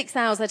lossen. after 6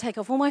 hours I take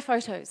off all my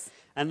photos.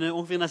 En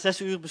ongeveer na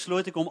 6 uur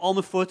besloot ik om al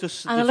mijn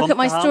foto's And I ervan look te at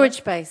my halen. storage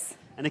space.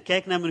 En ik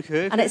kijk naar mijn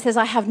geheugen. And it says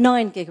I have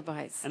 9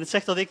 gigabytes. En het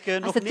zegt dat ik nog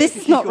said, 9 "This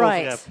is gig not over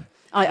right." heb.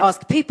 I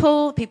ask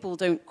people. People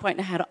don't quite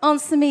know how to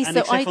answer me. En So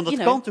ik zeg I, van, dat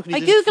you kan know, toch niet? I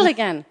Dus ik Google vroeg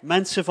again.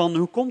 mensen van,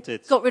 hoe komt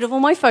dit? Got rid of all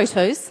my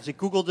photos. Dus ik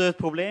googelde het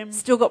probleem.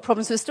 Still got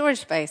problems with storage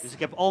space. Dus ik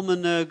heb al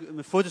mijn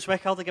foto's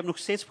weggehaald. Ik heb nog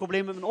steeds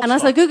problemen met mijn And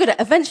as I opslag. Googled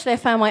it, eventually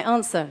I found my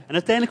answer. En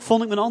uiteindelijk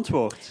vond ik mijn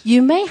antwoord.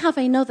 You may have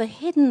another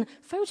hidden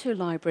photo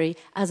library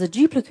as a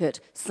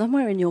duplicate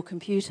somewhere in your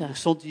computer. Er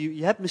stond,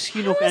 je hebt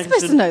misschien nog How am I ergens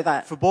supposed to know een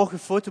that? verborgen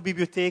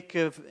fotobibliotheek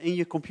in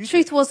je computer.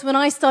 Truth was,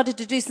 when I started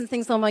to do some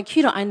things on my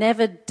computer, I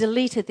never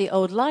deleted the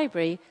old library,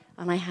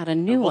 and I had a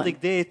En new wat one.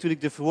 ik deed toen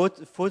ik de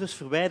foto's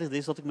verwijderde,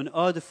 is dat ik mijn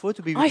oude I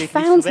fotobibliotheek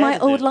niet found my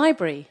verwijderde. old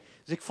library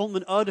Dus ik vond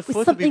mijn oude with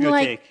something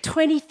fotobibliotheek. like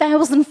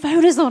 20,000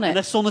 photos on En it.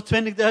 daar stonden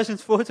 20.000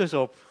 foto's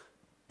op.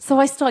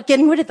 So I start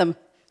getting rid of them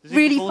Dus ik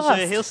really begon ze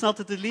heel fast. snel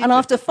te deleten. And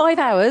after 5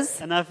 hours,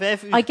 En na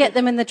 5 uur I get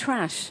them in the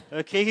trash.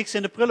 kreeg ik ze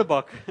in de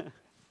prullenbak.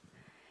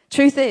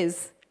 Truth is,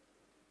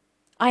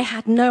 I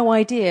had no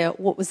idea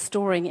what was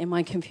storing in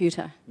my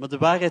computer. Maar de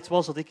waarheid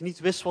was dat ik niet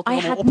wist wat er I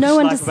allemaal had no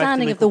opgeslagen werd in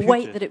understanding mijn of the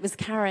weight computer. that it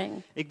was carrying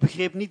Ik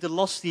begreep niet de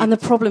last die and the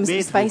het problems it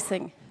was meedroeg.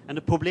 facing. En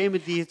de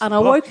problemen die het And I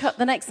bracht. woke up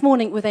the next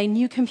morning with a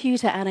new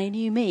computer and a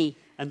new me.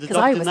 En de Because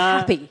dag I was daarna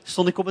happy.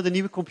 stond ik op met een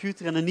nieuwe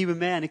computer en een nieuwe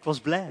mij en ik was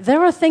blij. There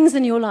are things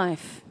in your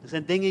life. Er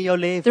zijn dingen in jouw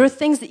leven There are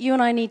things that you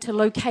and I need to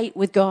locate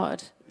with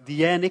God. die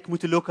jij en ik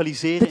moeten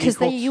lokaliseren in Because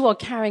God. you are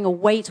carrying a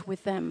weight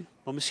with them.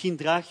 Want misschien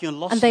draag je een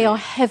last And they are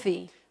mee.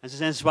 heavy. En ze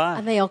zijn zwaar.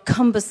 And they are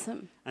cumbersome.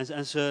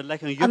 En ze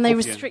leggen een And they juk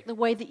op je. restrict the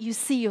way that you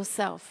see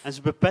yourself. En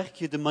ze beperken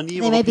je de manier They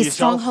may waarop be je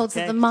jezelf strongholds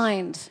of the kijkt.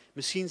 mind.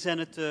 Misschien zijn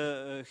het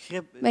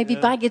Maybe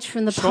baggage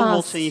from the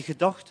strongholds past. in je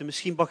gedachten.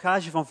 Misschien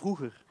bagage van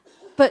vroeger.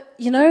 But,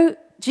 you know,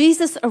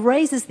 Jesus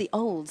erases the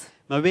old.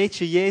 Maar weet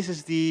je,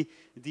 Jezus die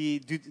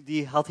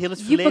haalt heel het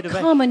You verleden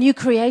weg. become a new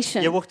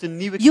creation. Je wordt een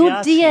nieuwe Your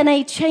creatie.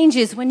 DNA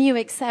changes when you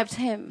accept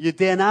Him. Je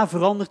DNA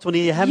verandert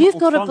wanneer je hem You've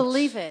got to ontvangt.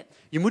 believe it.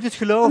 Je moet het And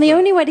the geloven.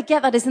 only way to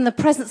get that is in the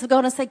presence of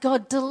God and say,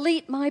 God,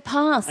 delete my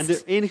past. En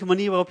de enige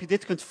manier waarop je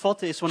dit kunt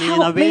vatten is wanneer je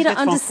in Help me to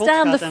aanwezigheid van God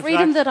understand gaat the en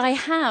freedom vraagt,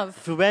 that I have.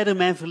 verwijder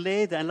mijn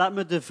verleden en laat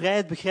me de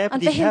vrijheid begrijpen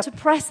And die for ik Him heb.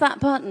 to press that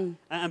button.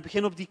 En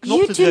begin op die knop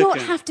You te do not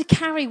drukken. have to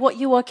carry what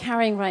you are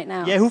carrying right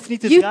now. Jij hoeft niet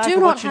te You dragen do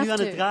wat not je nu have aan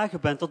het to. dragen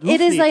bent. Dat hoeft It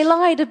is niet. a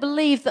lie to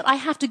believe that I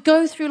have to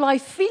go through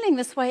life feeling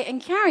this way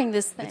and carrying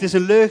this Het thing. is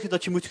een leugen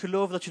dat je moet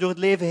geloven dat je door het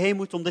leven heen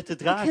moet om dit te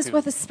Because dragen.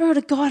 where the Spirit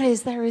of God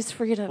is, there is Maar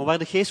freedom. waar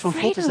de geest van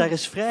God is, daar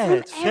is vrijheid.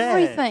 From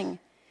Vrijheid. everything.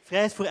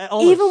 Vrijheid voor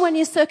alles. Even when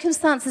your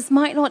circumstances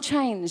might not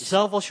change,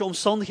 Zelf als je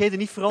omstandigheden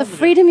niet the veranderen,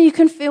 freedom you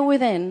can feel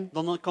within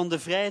dan kan de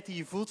vrijheid die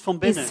je voelt van is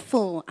binnen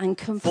full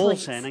and vol complete.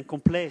 zijn en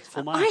compleet, I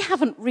volmaakt.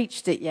 haven't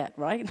reached it yet,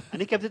 right? En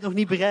ik heb dit nog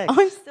niet bereikt.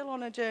 I'm still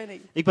on a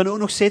journey. Ik ben ook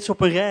nog steeds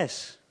op een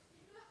reis.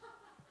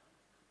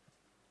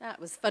 That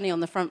was funny on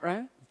the front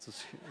row. Dat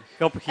is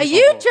grappig. Are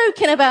hiervan. you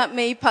joking about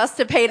me,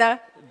 Pastor Peter?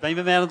 Ben je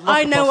bij mij aan het I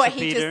lachen, know what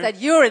Pastor he just Peter?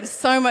 said. You're in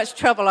so much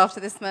trouble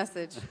after this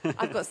message.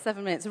 I've got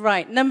 7 minutes.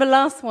 Right,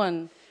 last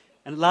one.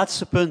 En het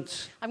laatste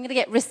punt. I'm going to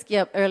get Risky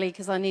up early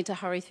because I need to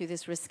hurry through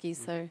this Risky.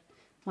 So,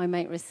 my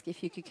mate Risky, if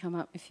you could come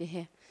up if you're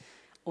here.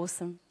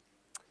 Awesome.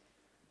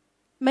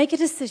 Make a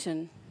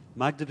decision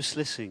Maak de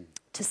beslissing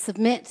to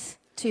submit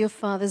to your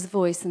Father's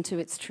voice and to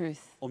its truth.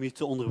 om je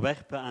te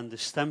onderwerpen aan de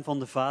stem van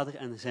de Vader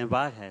en zijn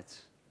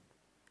waarheid.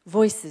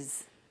 Voices.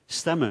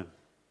 Stemmen.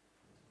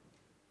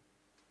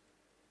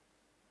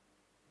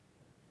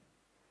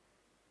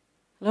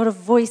 A lot of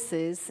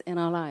voices in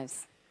our lives.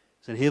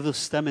 Er zijn heel veel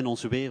stemmen in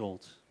onze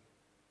wereld.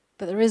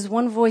 But there is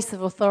one voice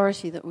of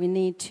authority that we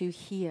need to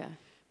hear.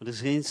 Maar er is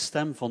geen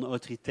stem van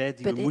autoriteit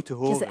die But we moeten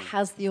because it horen.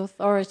 has the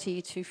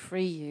authority to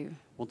free you.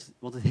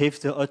 Want het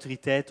heeft de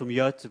autoriteit om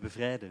jou te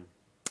bevrijden.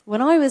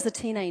 When I was a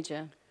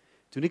teenager,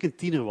 Toen ik een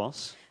tiener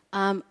was,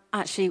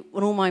 actually,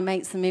 when all my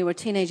mates and me were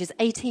teenagers,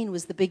 18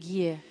 was the big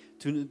year.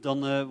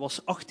 dan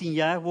was 18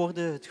 jaar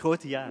worden het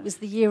grote jaar. It was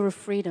the year of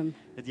freedom.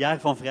 Het jaar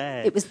van It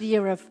vrijheid. was the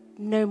year of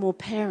no more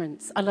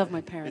parents. I love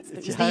my parents. But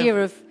Het it was the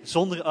year of,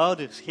 zonder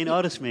ouders, geen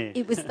ouders meer.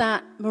 it was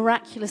that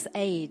miraculous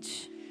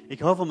age. Ik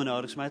hou van mijn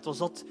ouders, maar het was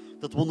dat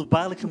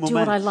wonderbaarlijke Do what I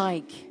moment.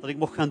 like. Dat ik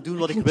mocht gaan doen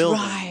wat I ik can wilde.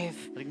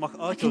 drive. Dat ik mag I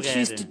can choose to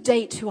autorijden.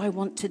 date who I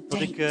want to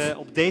Dat ik date.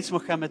 op dates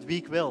mag gaan met wie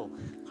ik wil.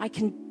 I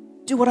can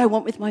do what I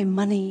want with my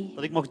money.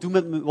 Dat ik mag doen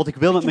met wat ik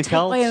wil I met can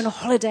mijn take my own geld.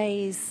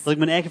 holidays. Dat ik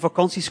mijn eigen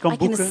vakanties kan I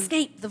can boeken.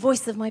 escape the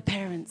voice of my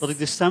parents. Dat ik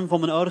de stem van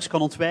mijn ouders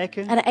kan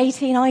ontwijken. And at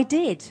 18 I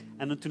did.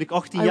 En toen ik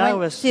 18 I jaar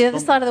went was, to the other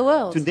side of the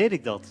world. toen deed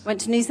ik dat.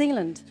 Went to New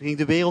Zealand. Toen ging ik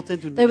de wereld in,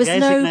 toen There was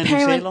reisde ik no naar parent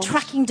Nieuw-Zeeland.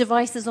 tracking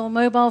devices or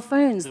mobile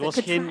phones Er that was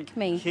could geen, track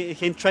me.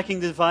 geen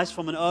tracking device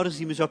van mijn ouders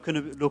die me zou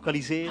kunnen I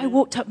lokaliseren.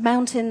 walked up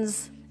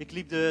mountains. Ik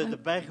liep de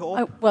bergen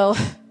op, Well,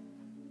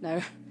 no,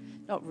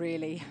 not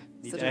really.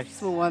 Niet Sort of echt.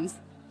 small ones.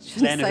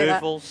 Shouldn't kleine say that.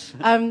 heuvels.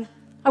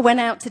 I went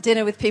out to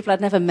dinner with people I'd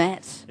never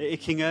met.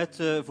 Ik ging uit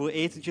voor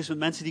etentjes met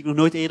mensen die ik nog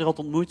nooit eerder had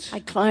ontmoet.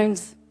 I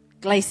climbed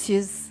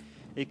glaciers.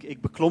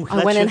 Ik beklom I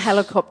went in gletsjers.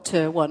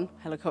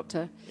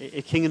 helicopter.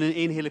 Ik ging in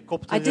één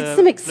helikopter I did some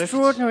vlucht.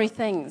 extraordinary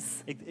things.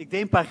 Ik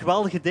deed een paar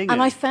geweldige dingen.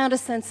 And I found a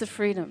sense of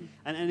freedom.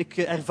 En ik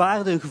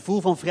ervaarde een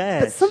gevoel van But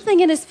vrijheid.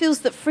 something in us feels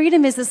that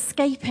freedom is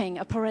escaping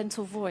a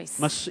parental voice.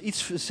 Maar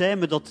iets zei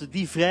me dat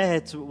die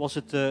vrijheid was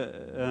het...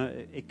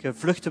 ik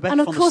vluchtte weg And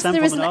van of de course stem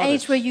there van is an mijn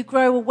age where ouders. you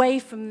grow away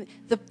from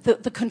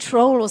the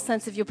control or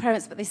sense of your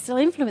parents, but they still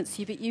influence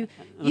you. But you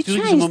Natuurlijk is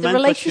het change, the moment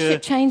dat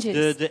relationship je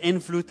changes. de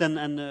invloed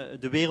en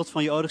de wereld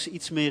van je ouders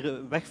iets meer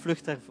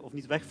wegvlucht, of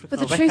niet wegvlucht, But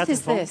the maar truth weggaat is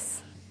ervan. this.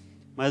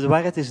 Maar de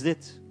waarheid is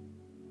dit.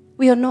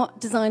 We are not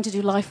designed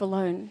to do life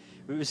alone.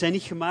 We zijn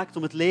niet gemaakt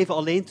om het leven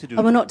alleen te doen.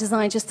 And we're not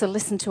designed just to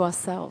listen to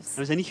ourselves. En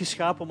we zijn niet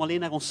geschapen om alleen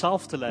naar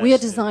onszelf te We are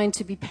luisteren. designed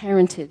to be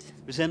parented.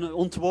 We zijn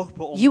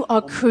ontworpen om, You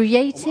are om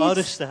created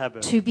ouders te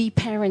hebben. to be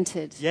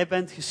parented, Jij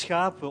bent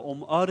geschapen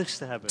om ouders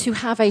te hebben. to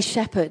have a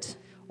shepherd.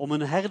 Om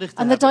een herder te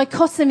And the hebben.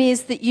 dichotomy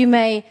is that you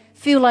may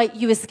feel like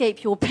you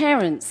escape your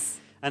parents.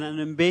 En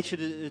een beetje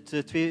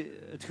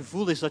het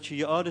gevoel is dat je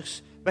je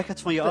ouders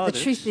weggaat van je But the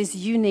ouders. truth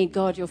is you need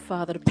God, your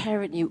Father, to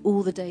parent you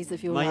all the days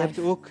of your Maar je life.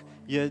 hebt ook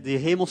de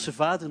hemelse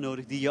vader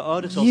nodig die je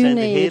ouder zal You zijn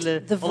need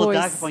alle the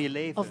dagen van voice je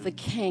leven. of the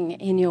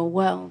King in your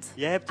world.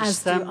 Jij hebt de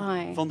As do stem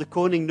I. van de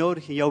koning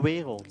nodig in jouw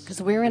wereld.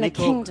 Because we're in En a ik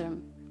ook.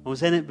 kingdom. Maar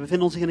we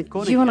bevinden ons in een You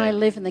and I koninkrijk.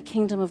 live in the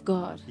kingdom of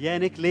God. Jij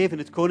en ik leven in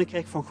het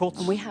koninkrijk van God.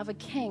 And we have a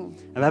king.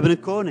 En we hebben een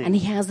koning.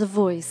 And he has a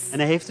voice. En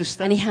hij heeft een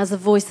stem. And he has a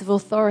voice of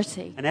authority.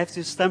 En hij heeft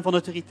een stem van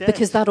autoriteit.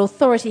 Because that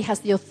authority has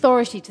the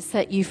authority to set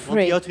you Want die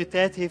free.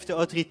 autoriteit heeft de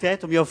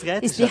autoriteit om jou vrij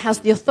te It zetten. has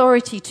the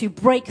authority to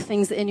break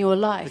things in your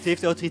Het life.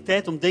 heeft de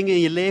autoriteit om dingen in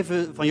je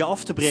leven van je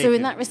af te So in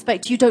breken. that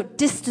respect, you don't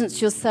distance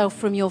yourself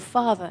from your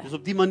Father. Dus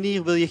op die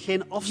manier wil je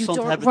geen afstand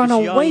don't hebben run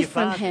tussen jou en away je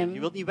from vader. him. Je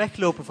wilt niet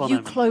weglopen van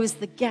You hem. close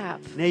the gap.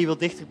 Nee, je wilt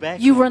dichterbij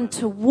You komen. run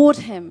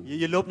toward him.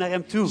 Je loopt naar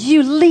hem toe.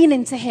 You lean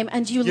into him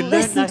and you Je leunt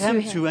listen naar to hem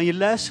him. toe en je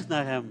luistert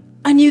naar hem.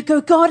 And you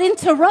go, God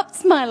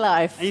interrupts my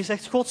life. En je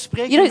zegt, God,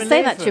 spreek You in don't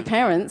mijn say that to your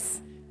leven. parents.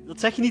 Dat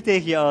zeg je niet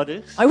tegen je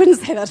ouders. I wouldn't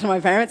say that to my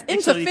parents. Ik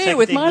zou niet Interfere zeggen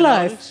with tegen my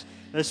mijn life.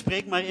 ouders,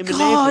 spreek maar in mijn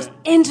God, leven.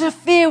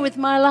 interfere with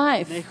my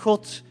life. Nee,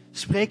 God,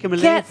 spreek in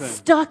mijn Get leven.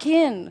 stuck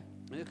in.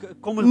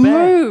 Kom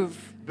erbij. Move.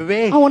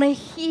 Beweeg. I want to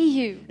hear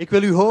you. Ik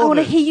wil u I want to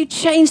horen. hear you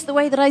change the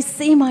way that I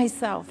see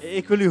myself.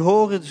 Ik wil u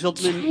horen,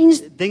 zodat mijn Change-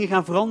 dingen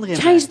gaan veranderen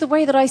in Change mij. the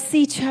way that I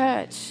see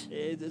church.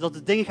 Dat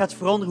de dingen gaat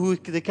veranderen hoe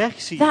ik de kerk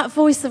zie. That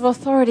voice of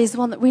authority is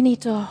one that we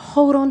need to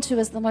hold on to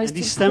as the En most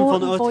die stem van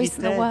important voice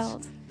in the autoriteit,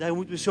 world. daar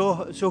moeten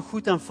we zo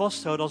goed aan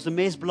vasthouden als de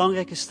meest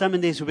belangrijke stem in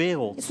deze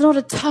wereld. It's not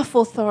a tough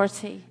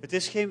authority. Het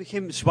is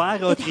geen zware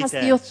It has the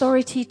autoriteit.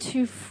 authority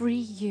to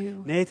free you.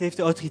 Nee, het heeft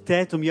de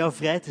autoriteit om jou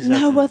vrij te No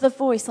zetten. other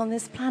voice on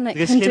this planet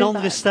Er is can geen do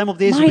andere that. stem op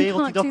deze Mine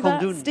wereld die can't dat do kan that.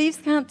 doen. Steve's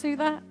can't do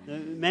that.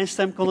 Mijn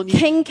stem kan dat The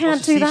niet. king can't Pastor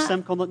do Steve's that.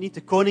 stem kan dat niet.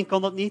 De koning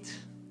kan dat niet.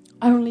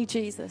 Only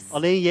Jesus,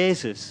 Alleen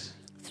Jezus,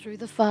 through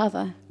the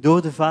Father,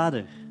 door de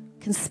Vader,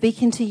 can speak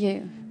into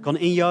you kan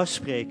in jou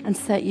spreken and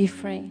set you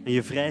free. en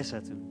je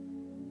vrijzetten.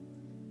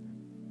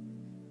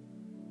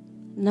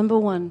 Number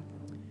one,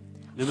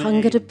 Nummer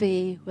hunger 1. to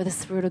be where the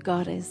Spirit of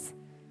God is.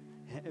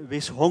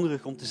 Wees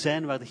hongerig om te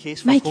zijn waar de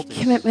geest van Make a God is.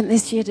 commitment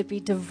this year to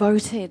be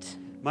devoted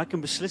Maak een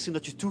beslissing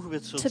dat je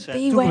toegewijd zult to zijn.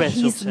 be where Toegewijd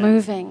zult He's zijn.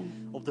 moving.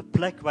 Op de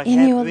plek waar in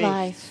Hij your beweegt.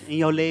 life. In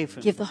jouw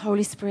leven. Give the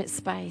Holy Spirit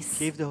space.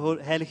 Geef de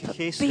Heilige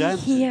Geest Be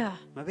ruimte. here.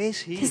 Maar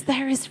wees Because hier.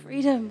 there is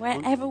freedom.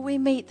 Wherever we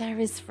meet, there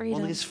is Want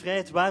freedom. er is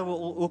vrijheid waar we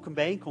ook een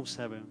bijeenkomst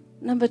hebben.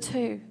 Number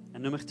two,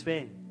 En nummer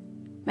 2.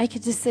 make a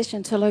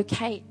decision to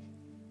locate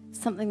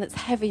something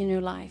that's heavy in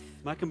your life.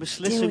 Maak een Deal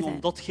beslissing with om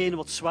it. datgene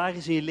wat zwaar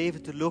is in je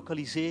leven te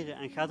lokaliseren.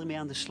 En ga ermee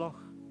aan de slag.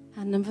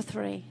 And number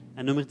three,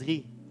 En nummer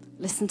 3.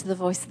 listen to the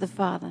voice of the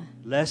Father.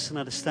 Luister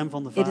naar de stem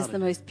van de It is the Vader.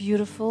 most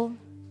beautiful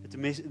De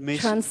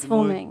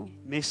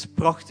meest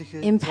prachtige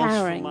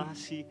empowering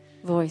transformatie,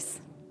 voice.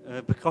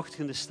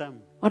 bekrachtigende stem.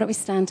 Why don't we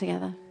stand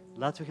together?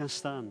 Laten we gaan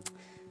staan.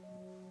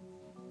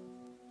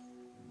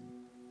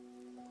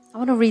 I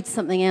want to read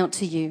something out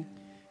to you.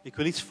 Ik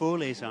wil iets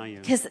voorlezen aan je.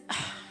 Because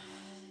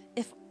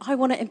if I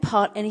want to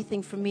impart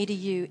anything from me to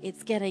you,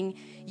 it's getting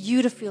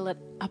you to feel a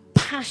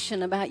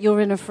passion about your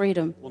inner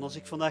freedom. Want als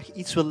ik vandaag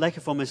iets wil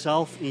leggen van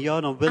mezelf in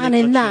jou, dan wil And ik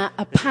in dat that,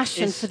 je a het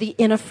passion is for the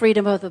inner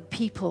freedom of the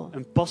people.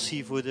 een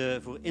passie voor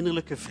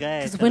innerlijke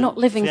vrijheid. 'Cause we're En not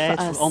living vrijheid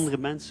for voor us. andere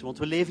mensen. Want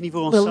we leven niet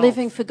voor We're onszelf.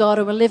 living for God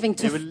and we're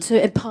living Nee, we to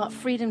impart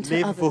freedom We to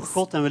leven voor others.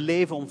 God en we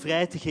leven om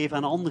vrij te geven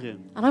aan anderen.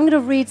 And I'm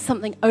going to read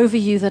something over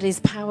you that is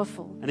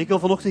powerful. En ik wil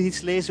vanochtend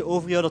iets lezen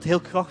over jou dat heel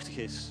krachtig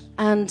is.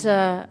 And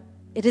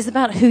it is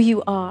about who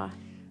you are.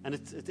 En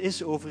het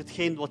is over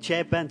hetgeen wat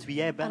jij bent, wie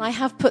jij And I bent.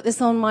 have put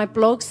this on my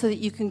blog so that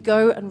you can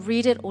go and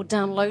read it or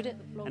download it.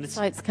 The blog And it's-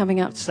 site's coming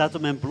up. Het staat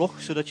op mijn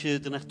blog, zodat je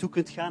er naartoe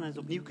kunt gaan en het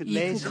opnieuw kunt You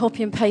can lezen.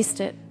 copy and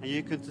paste it. En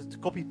je kunt het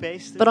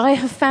copy-pasten. But I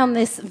have found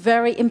this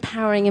very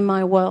empowering in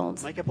my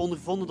world. Maar ik heb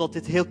ondervonden dat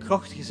dit heel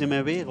krachtig is in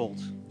mijn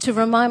wereld. To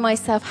remind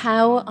myself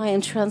how I am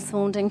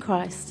transformed in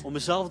Christ. Om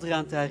mezelf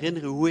eraan te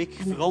herinneren hoe ik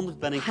veranderd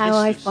ben in How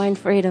I Christus. find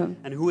freedom.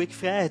 En hoe ik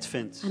vrijheid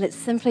vind. And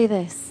it's simply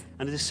this.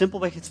 En het is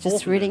simpelweg het Just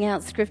volgende. reading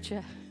out scripture.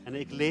 En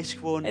ik lees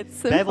gewoon It's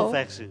simple.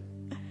 Bijbelversen.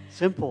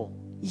 Simpel.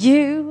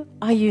 You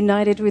are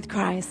united with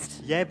Christ.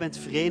 Jij bent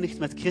verenigd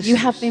met Christus. You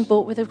have been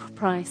bought with a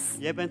price.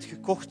 Jij bent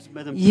gekocht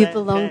met een You prijs.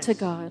 belong to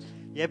God.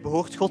 Jij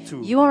behoort God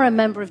toe. You are a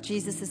member of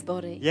Jesus'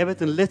 body. Jij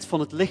bent een lid van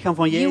het lichaam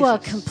van Jezus. You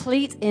are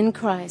complete in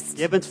Christ.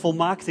 Jij bent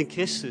volmaakt in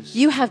Christus.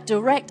 You have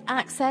direct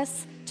access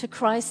to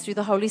Christ through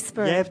the Holy Jij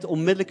Spirit. hebt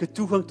onmiddellijke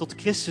toegang tot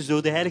Christus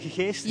door de Heilige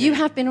Geest. You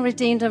have been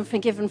redeemed and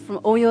forgiven from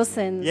all your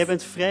sins. Jij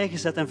bent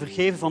vrijgezet en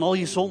vergeven van al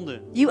je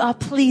zonden. You are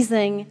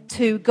pleasing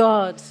to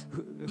God.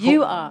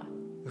 You are.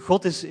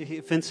 God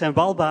vindt zijn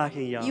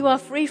welbehagen in jou. You are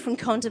free from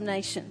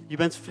condemnation. Je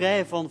bent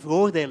vrij van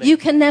veroordeling. You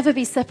can never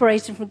be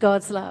separated from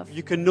God's love.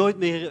 Je kunt nooit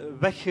meer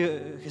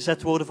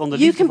weggezet worden van de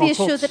You liefde can be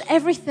van assured God. that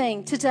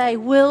everything today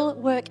will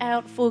work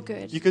out for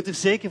good. Je kunt er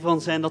zeker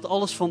van zijn dat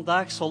alles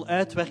vandaag zal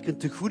uitwerken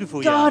ten goede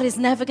voor God jou. is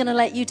never going to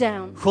let you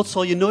down. God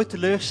zal je nooit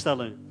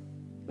teleurstellen.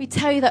 We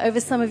tell you that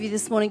over some of you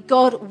this morning.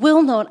 God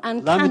will not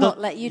and Laat me cannot dat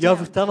let you jou down.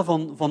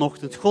 vertellen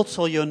vanochtend. God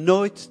zal je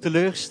nooit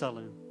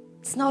teleurstellen.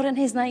 It's not in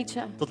his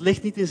nature. Dat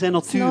ligt niet in zijn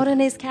It's not natuur. in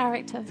his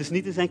character. Het is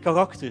niet in zijn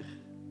karakter.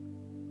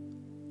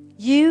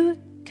 You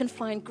can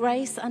find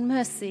grace and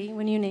mercy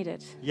when you need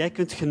it. Jij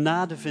kunt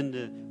genade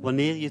vinden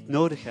wanneer je het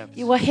nodig hebt.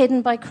 You are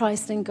hidden by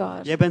Christ in God.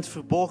 Jij bent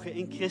verborgen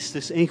in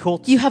Christus, in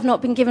God. You have not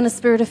been given a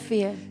spirit of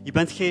fear.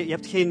 Je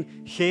hebt geen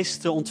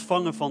geest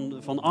ontvangen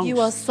van angst. You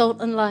are salt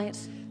and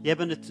light. Jij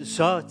bent het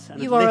zout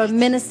en You het are a licht.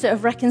 minister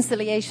of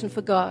reconciliation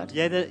for God.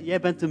 Jij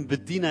bent een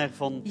bedienaar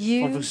van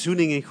You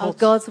verzoening in are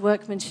God. God's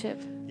workmanship.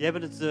 Jij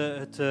bent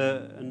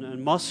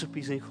een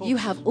masterpiece in God. You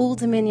have all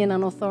dominion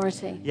and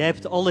authority. Jij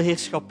hebt alle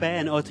heerschappij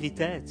en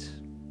autoriteit.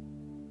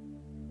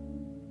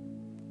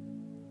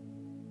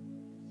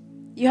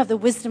 You have the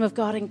wisdom of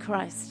God in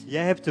Christ.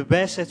 Jij hebt de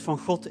wijsheid van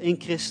God in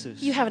Christus.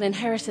 You have an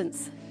inheritance.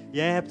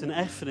 Jij hebt een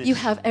erfenis. You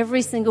have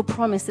every single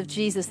promise of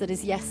Jesus that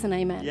is yes and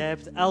amen. Jij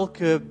hebt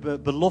elke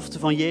belofte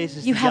van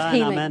Jezus die You have ja en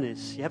healing. amen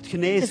is. Je hebt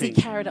Because he genezing.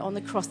 carried it on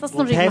the cross. That's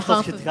Want not hij even heeft dat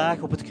half of gedragen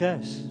it. op het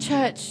kruis.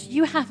 Church,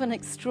 you have an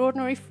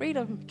extraordinary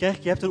freedom. Kerk,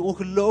 je hebt een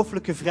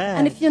ongelooflijke And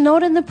vrijheid. if you're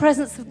not in the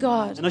presence of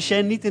God, En als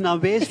jij niet in de if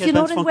aanwezigheid you're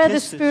not bent in van where the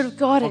Christus, Spirit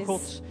of God van is,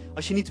 God,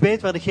 als je niet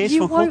weet waar de geest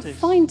you van God won't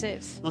is, find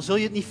it. dan zul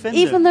je het niet Even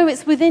vinden. though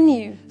it's within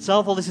you.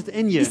 Zelf al is het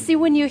in You je. see,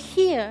 when you're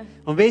here,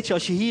 Dan weet je,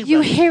 als je hier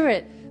you bent, hear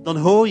it. dan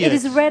hoor je It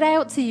is het. read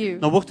out to you.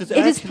 Dan wordt het It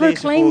is uitgelezen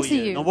proclaimed voor to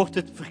je. you. Dan wordt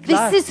het This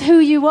verklaard. is who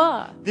you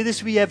are. Dit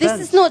is wie jij This bent.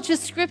 is not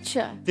just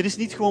scripture. Dit is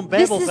niet gewoon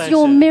This is your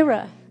bijbelversen.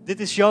 mirror. Dit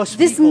is jouw This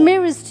spiegel.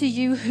 mirrors to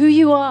you who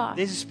you are.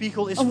 Deze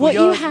spiegel is And voor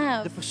what you jou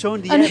have. de persoon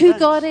die And jij who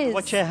bent. God is.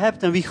 Wat jij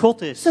hebt en wie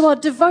God is. So our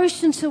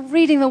devotion to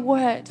reading the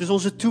word, Dus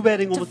onze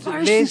toewijding om het te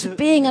devotion lezen, to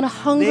being and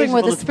hungering lezen where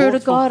van the het Spirit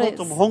woord of van God God,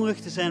 om is. hongerig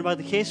te zijn waar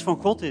de geest van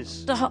God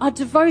is. Our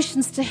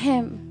devotions to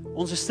Him,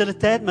 Onze stille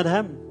tijd met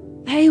hem.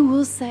 they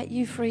will set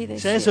you free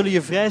this Zij year. zullen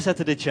je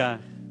vrijzetten dit jaar.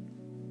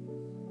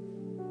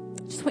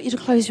 I just want you to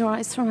close your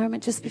eyes for a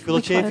moment just Ik wil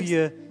before dat we je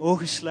even close. je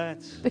ogen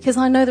sluit. Because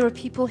I know there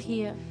are people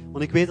here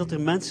Want ik weet dat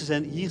er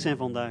mensen hier zijn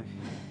vandaag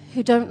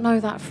who don't know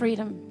that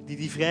freedom.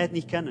 die vrijheid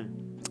niet kennen.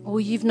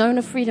 Or you've known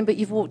a freedom but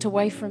you've walked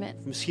away from it.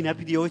 Misschien heb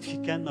je die ooit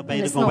gekend, maar ben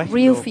je And it's ervan not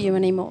real for weggelopen. you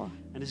anymore.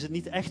 En is het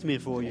niet echt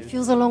meer voor It je.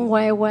 feels a long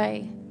way away.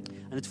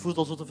 En het voelt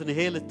alsof het een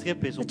hele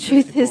trip is The om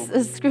terug te truth is, komen.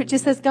 as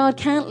scripture says, God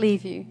can't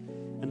leave you.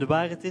 En de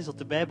waarheid is dat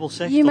de Bijbel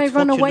zegt You may dat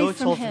run God je away nooit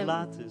from zal him.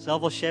 verlaten.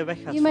 Zelfs als jij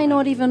weggaat You may van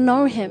not hem. even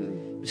know Him,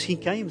 Misschien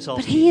ken je hem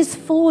zelfs but niet. He is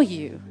for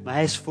you. Maar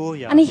hij is voor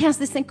jou. And He has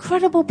this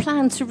incredible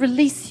plan to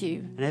release you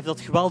En hij heeft dat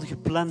geweldige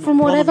plan From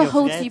om whatever jou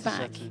holds vrij you te back.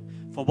 zetten.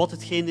 Van wat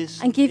hetgeen is,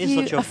 And give is you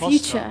dat jou a future.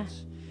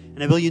 vasthoudt. En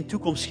hij wil je een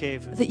toekomst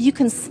geven that you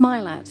can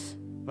smile at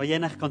waar jij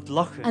naar kan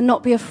lachen. and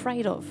not be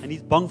afraid of. En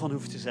niet bang van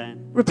hoeft te zijn.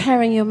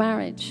 Repairing your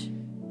marriage,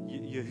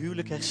 Je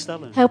huwelijk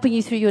herstellen. helping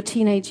you through your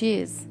teenage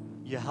years,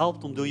 Je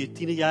helpt om door je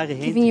tienerjaren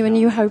heen giving you a te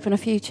new gaan. hope and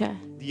a future.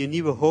 Die je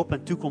nieuwe hoop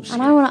en toekomst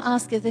And I geeft. want to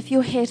ask you, if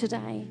you're here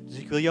today, Dus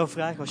ik wil jou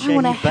vragen, als I jij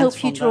want to hier bent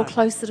help you draw vandaag,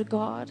 closer to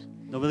God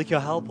dan wil ik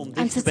jou helpen om and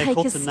to dichter bij take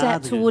a God te step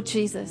naderen. toward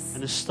Jesus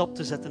En een stap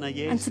te zetten naar and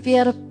Jezus. to be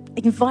able to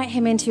invite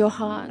Him into your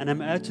heart En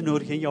hem uit te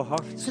nodigen in jouw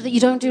hart. so that you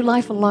don't do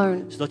life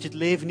alone. Zodat je het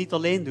leven niet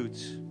alleen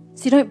doet.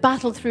 So you don't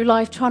battle through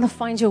life trying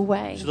to find your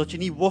way. Zodat je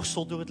niet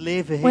worstelt door het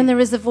leven When heen.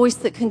 there is a voice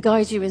that can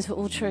guide you into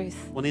all truth.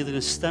 Wanneer er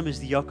een stem is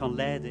die jou kan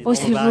leiden A in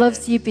voice alle who loves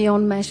waarheid. you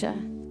beyond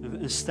measure.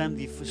 Een stem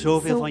die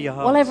zoveel So van je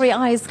while houdt. every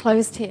eye is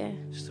closed here,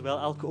 Dus terwijl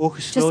elke oog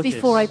just gesloten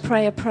before I is.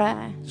 pray a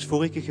prayer, Dus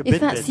voor ik een if gebed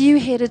that's bid. you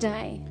here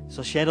today, Dus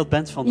als jij dat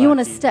bent you vandaag want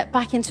to hier, step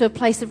back into a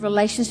place of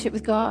relationship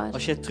with God,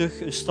 als jij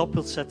terug een stap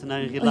wilt zetten naar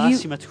een or relatie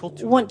you met God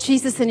toe. want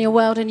Jesus in your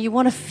world and you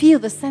want to feel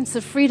the sense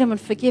of freedom and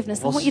forgiveness,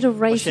 I want you to Als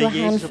raise jij your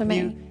hand Jezus for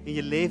opnieuw me. in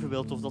je leven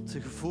wilt, of dat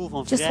gevoel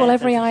van Just vrijheid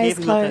while every en eye is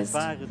vergeving wilt closed.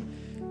 ervaren,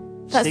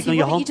 That's steek dan you.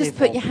 je Why don't you hand just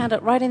even put your op. hand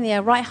up right in the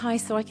air, right high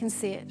so I can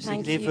see it. Steek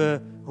Thank het you.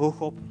 even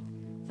hoog op.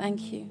 Thank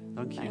you.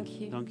 Dank je. Thank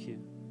you. Dank je.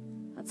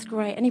 That's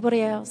great. Anybody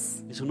else?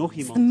 Is er nog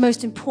It's the iemand?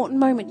 most important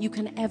moment you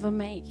can ever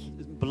make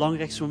Het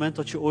belangrijkste moment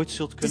dat je ooit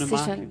zult kunnen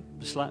Decision. maken.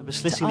 to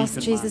Beslissing die ask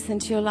kunt Jesus maken.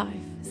 into your life.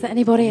 Is there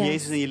anybody Om else?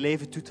 Jezus in je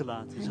leven toe te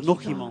laten. Is Thank er you,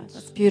 nog God. iemand?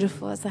 That's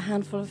beautiful. There's a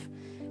handful of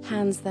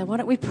hands there. Why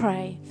don't we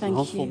pray? Een Thank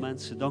handvol you.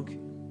 mensen. Dank u.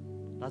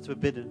 Laten we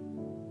bidden.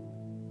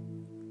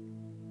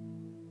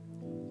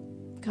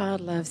 God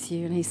loves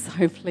you and he's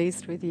so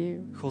pleased with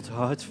you. God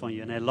houdt van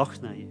je en hij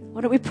lacht naar je.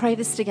 Why don't we pray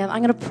this together?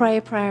 I'm going to pray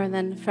a prayer and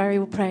then Ferry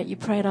will pray it. You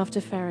pray it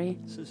after Ferry.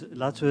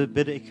 Laten we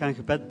bidden. Ik ga een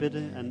gebed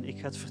bidden en ik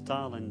ga het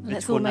vertalen. En bid Let's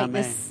all gewoon naar make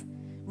mij. this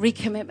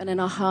recommitment in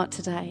our heart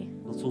today.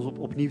 Dat we ons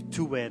opnieuw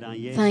toewijden aan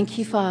Jezus. Thank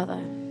you, Father.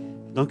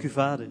 Dank u,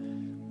 Vader.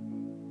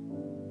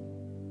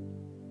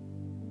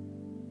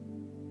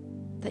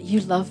 That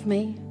you love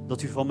me.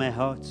 Dat u van mij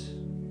houdt.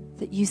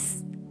 That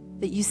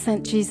you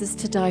sent Jesus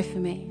to die for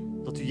me.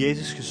 Dat u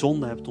Jezus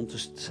gezonden hebt om te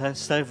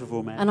sterven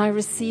voor mij. And I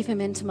receive him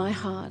into my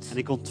heart. En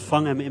ik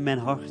ontvang hem in mijn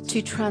hart.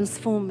 To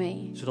transform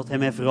me. Zodat hij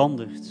mij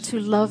verandert. To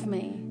love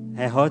me.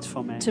 Hij houdt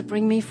van mij. To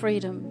bring me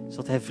freedom.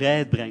 Zodat hij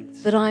vrijheid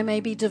brengt. That I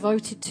may be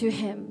devoted to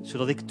him.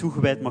 Zodat ik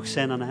toegewijd mag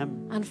zijn aan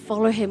hem. And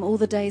follow him all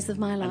the days of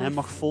my life. En hem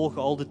mag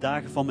volgen al de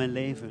dagen van mijn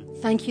leven.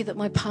 Thank you that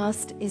my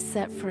past is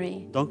set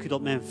free. Dank u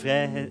dat mijn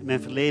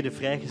verleden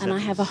vrijgezet is.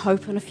 And I have a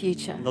hope and a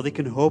future. En dat ik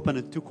een hoop en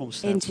een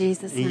toekomst heb.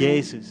 In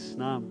Jezus'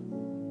 naam.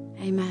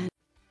 Amen.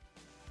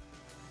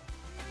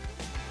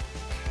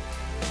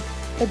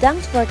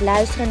 Bedankt voor het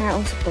luisteren naar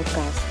onze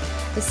podcast.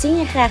 We zien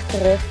je graag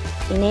terug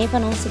in een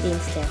van onze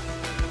diensten.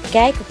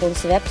 Kijk op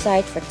onze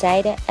website voor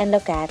tijden en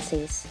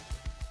locaties.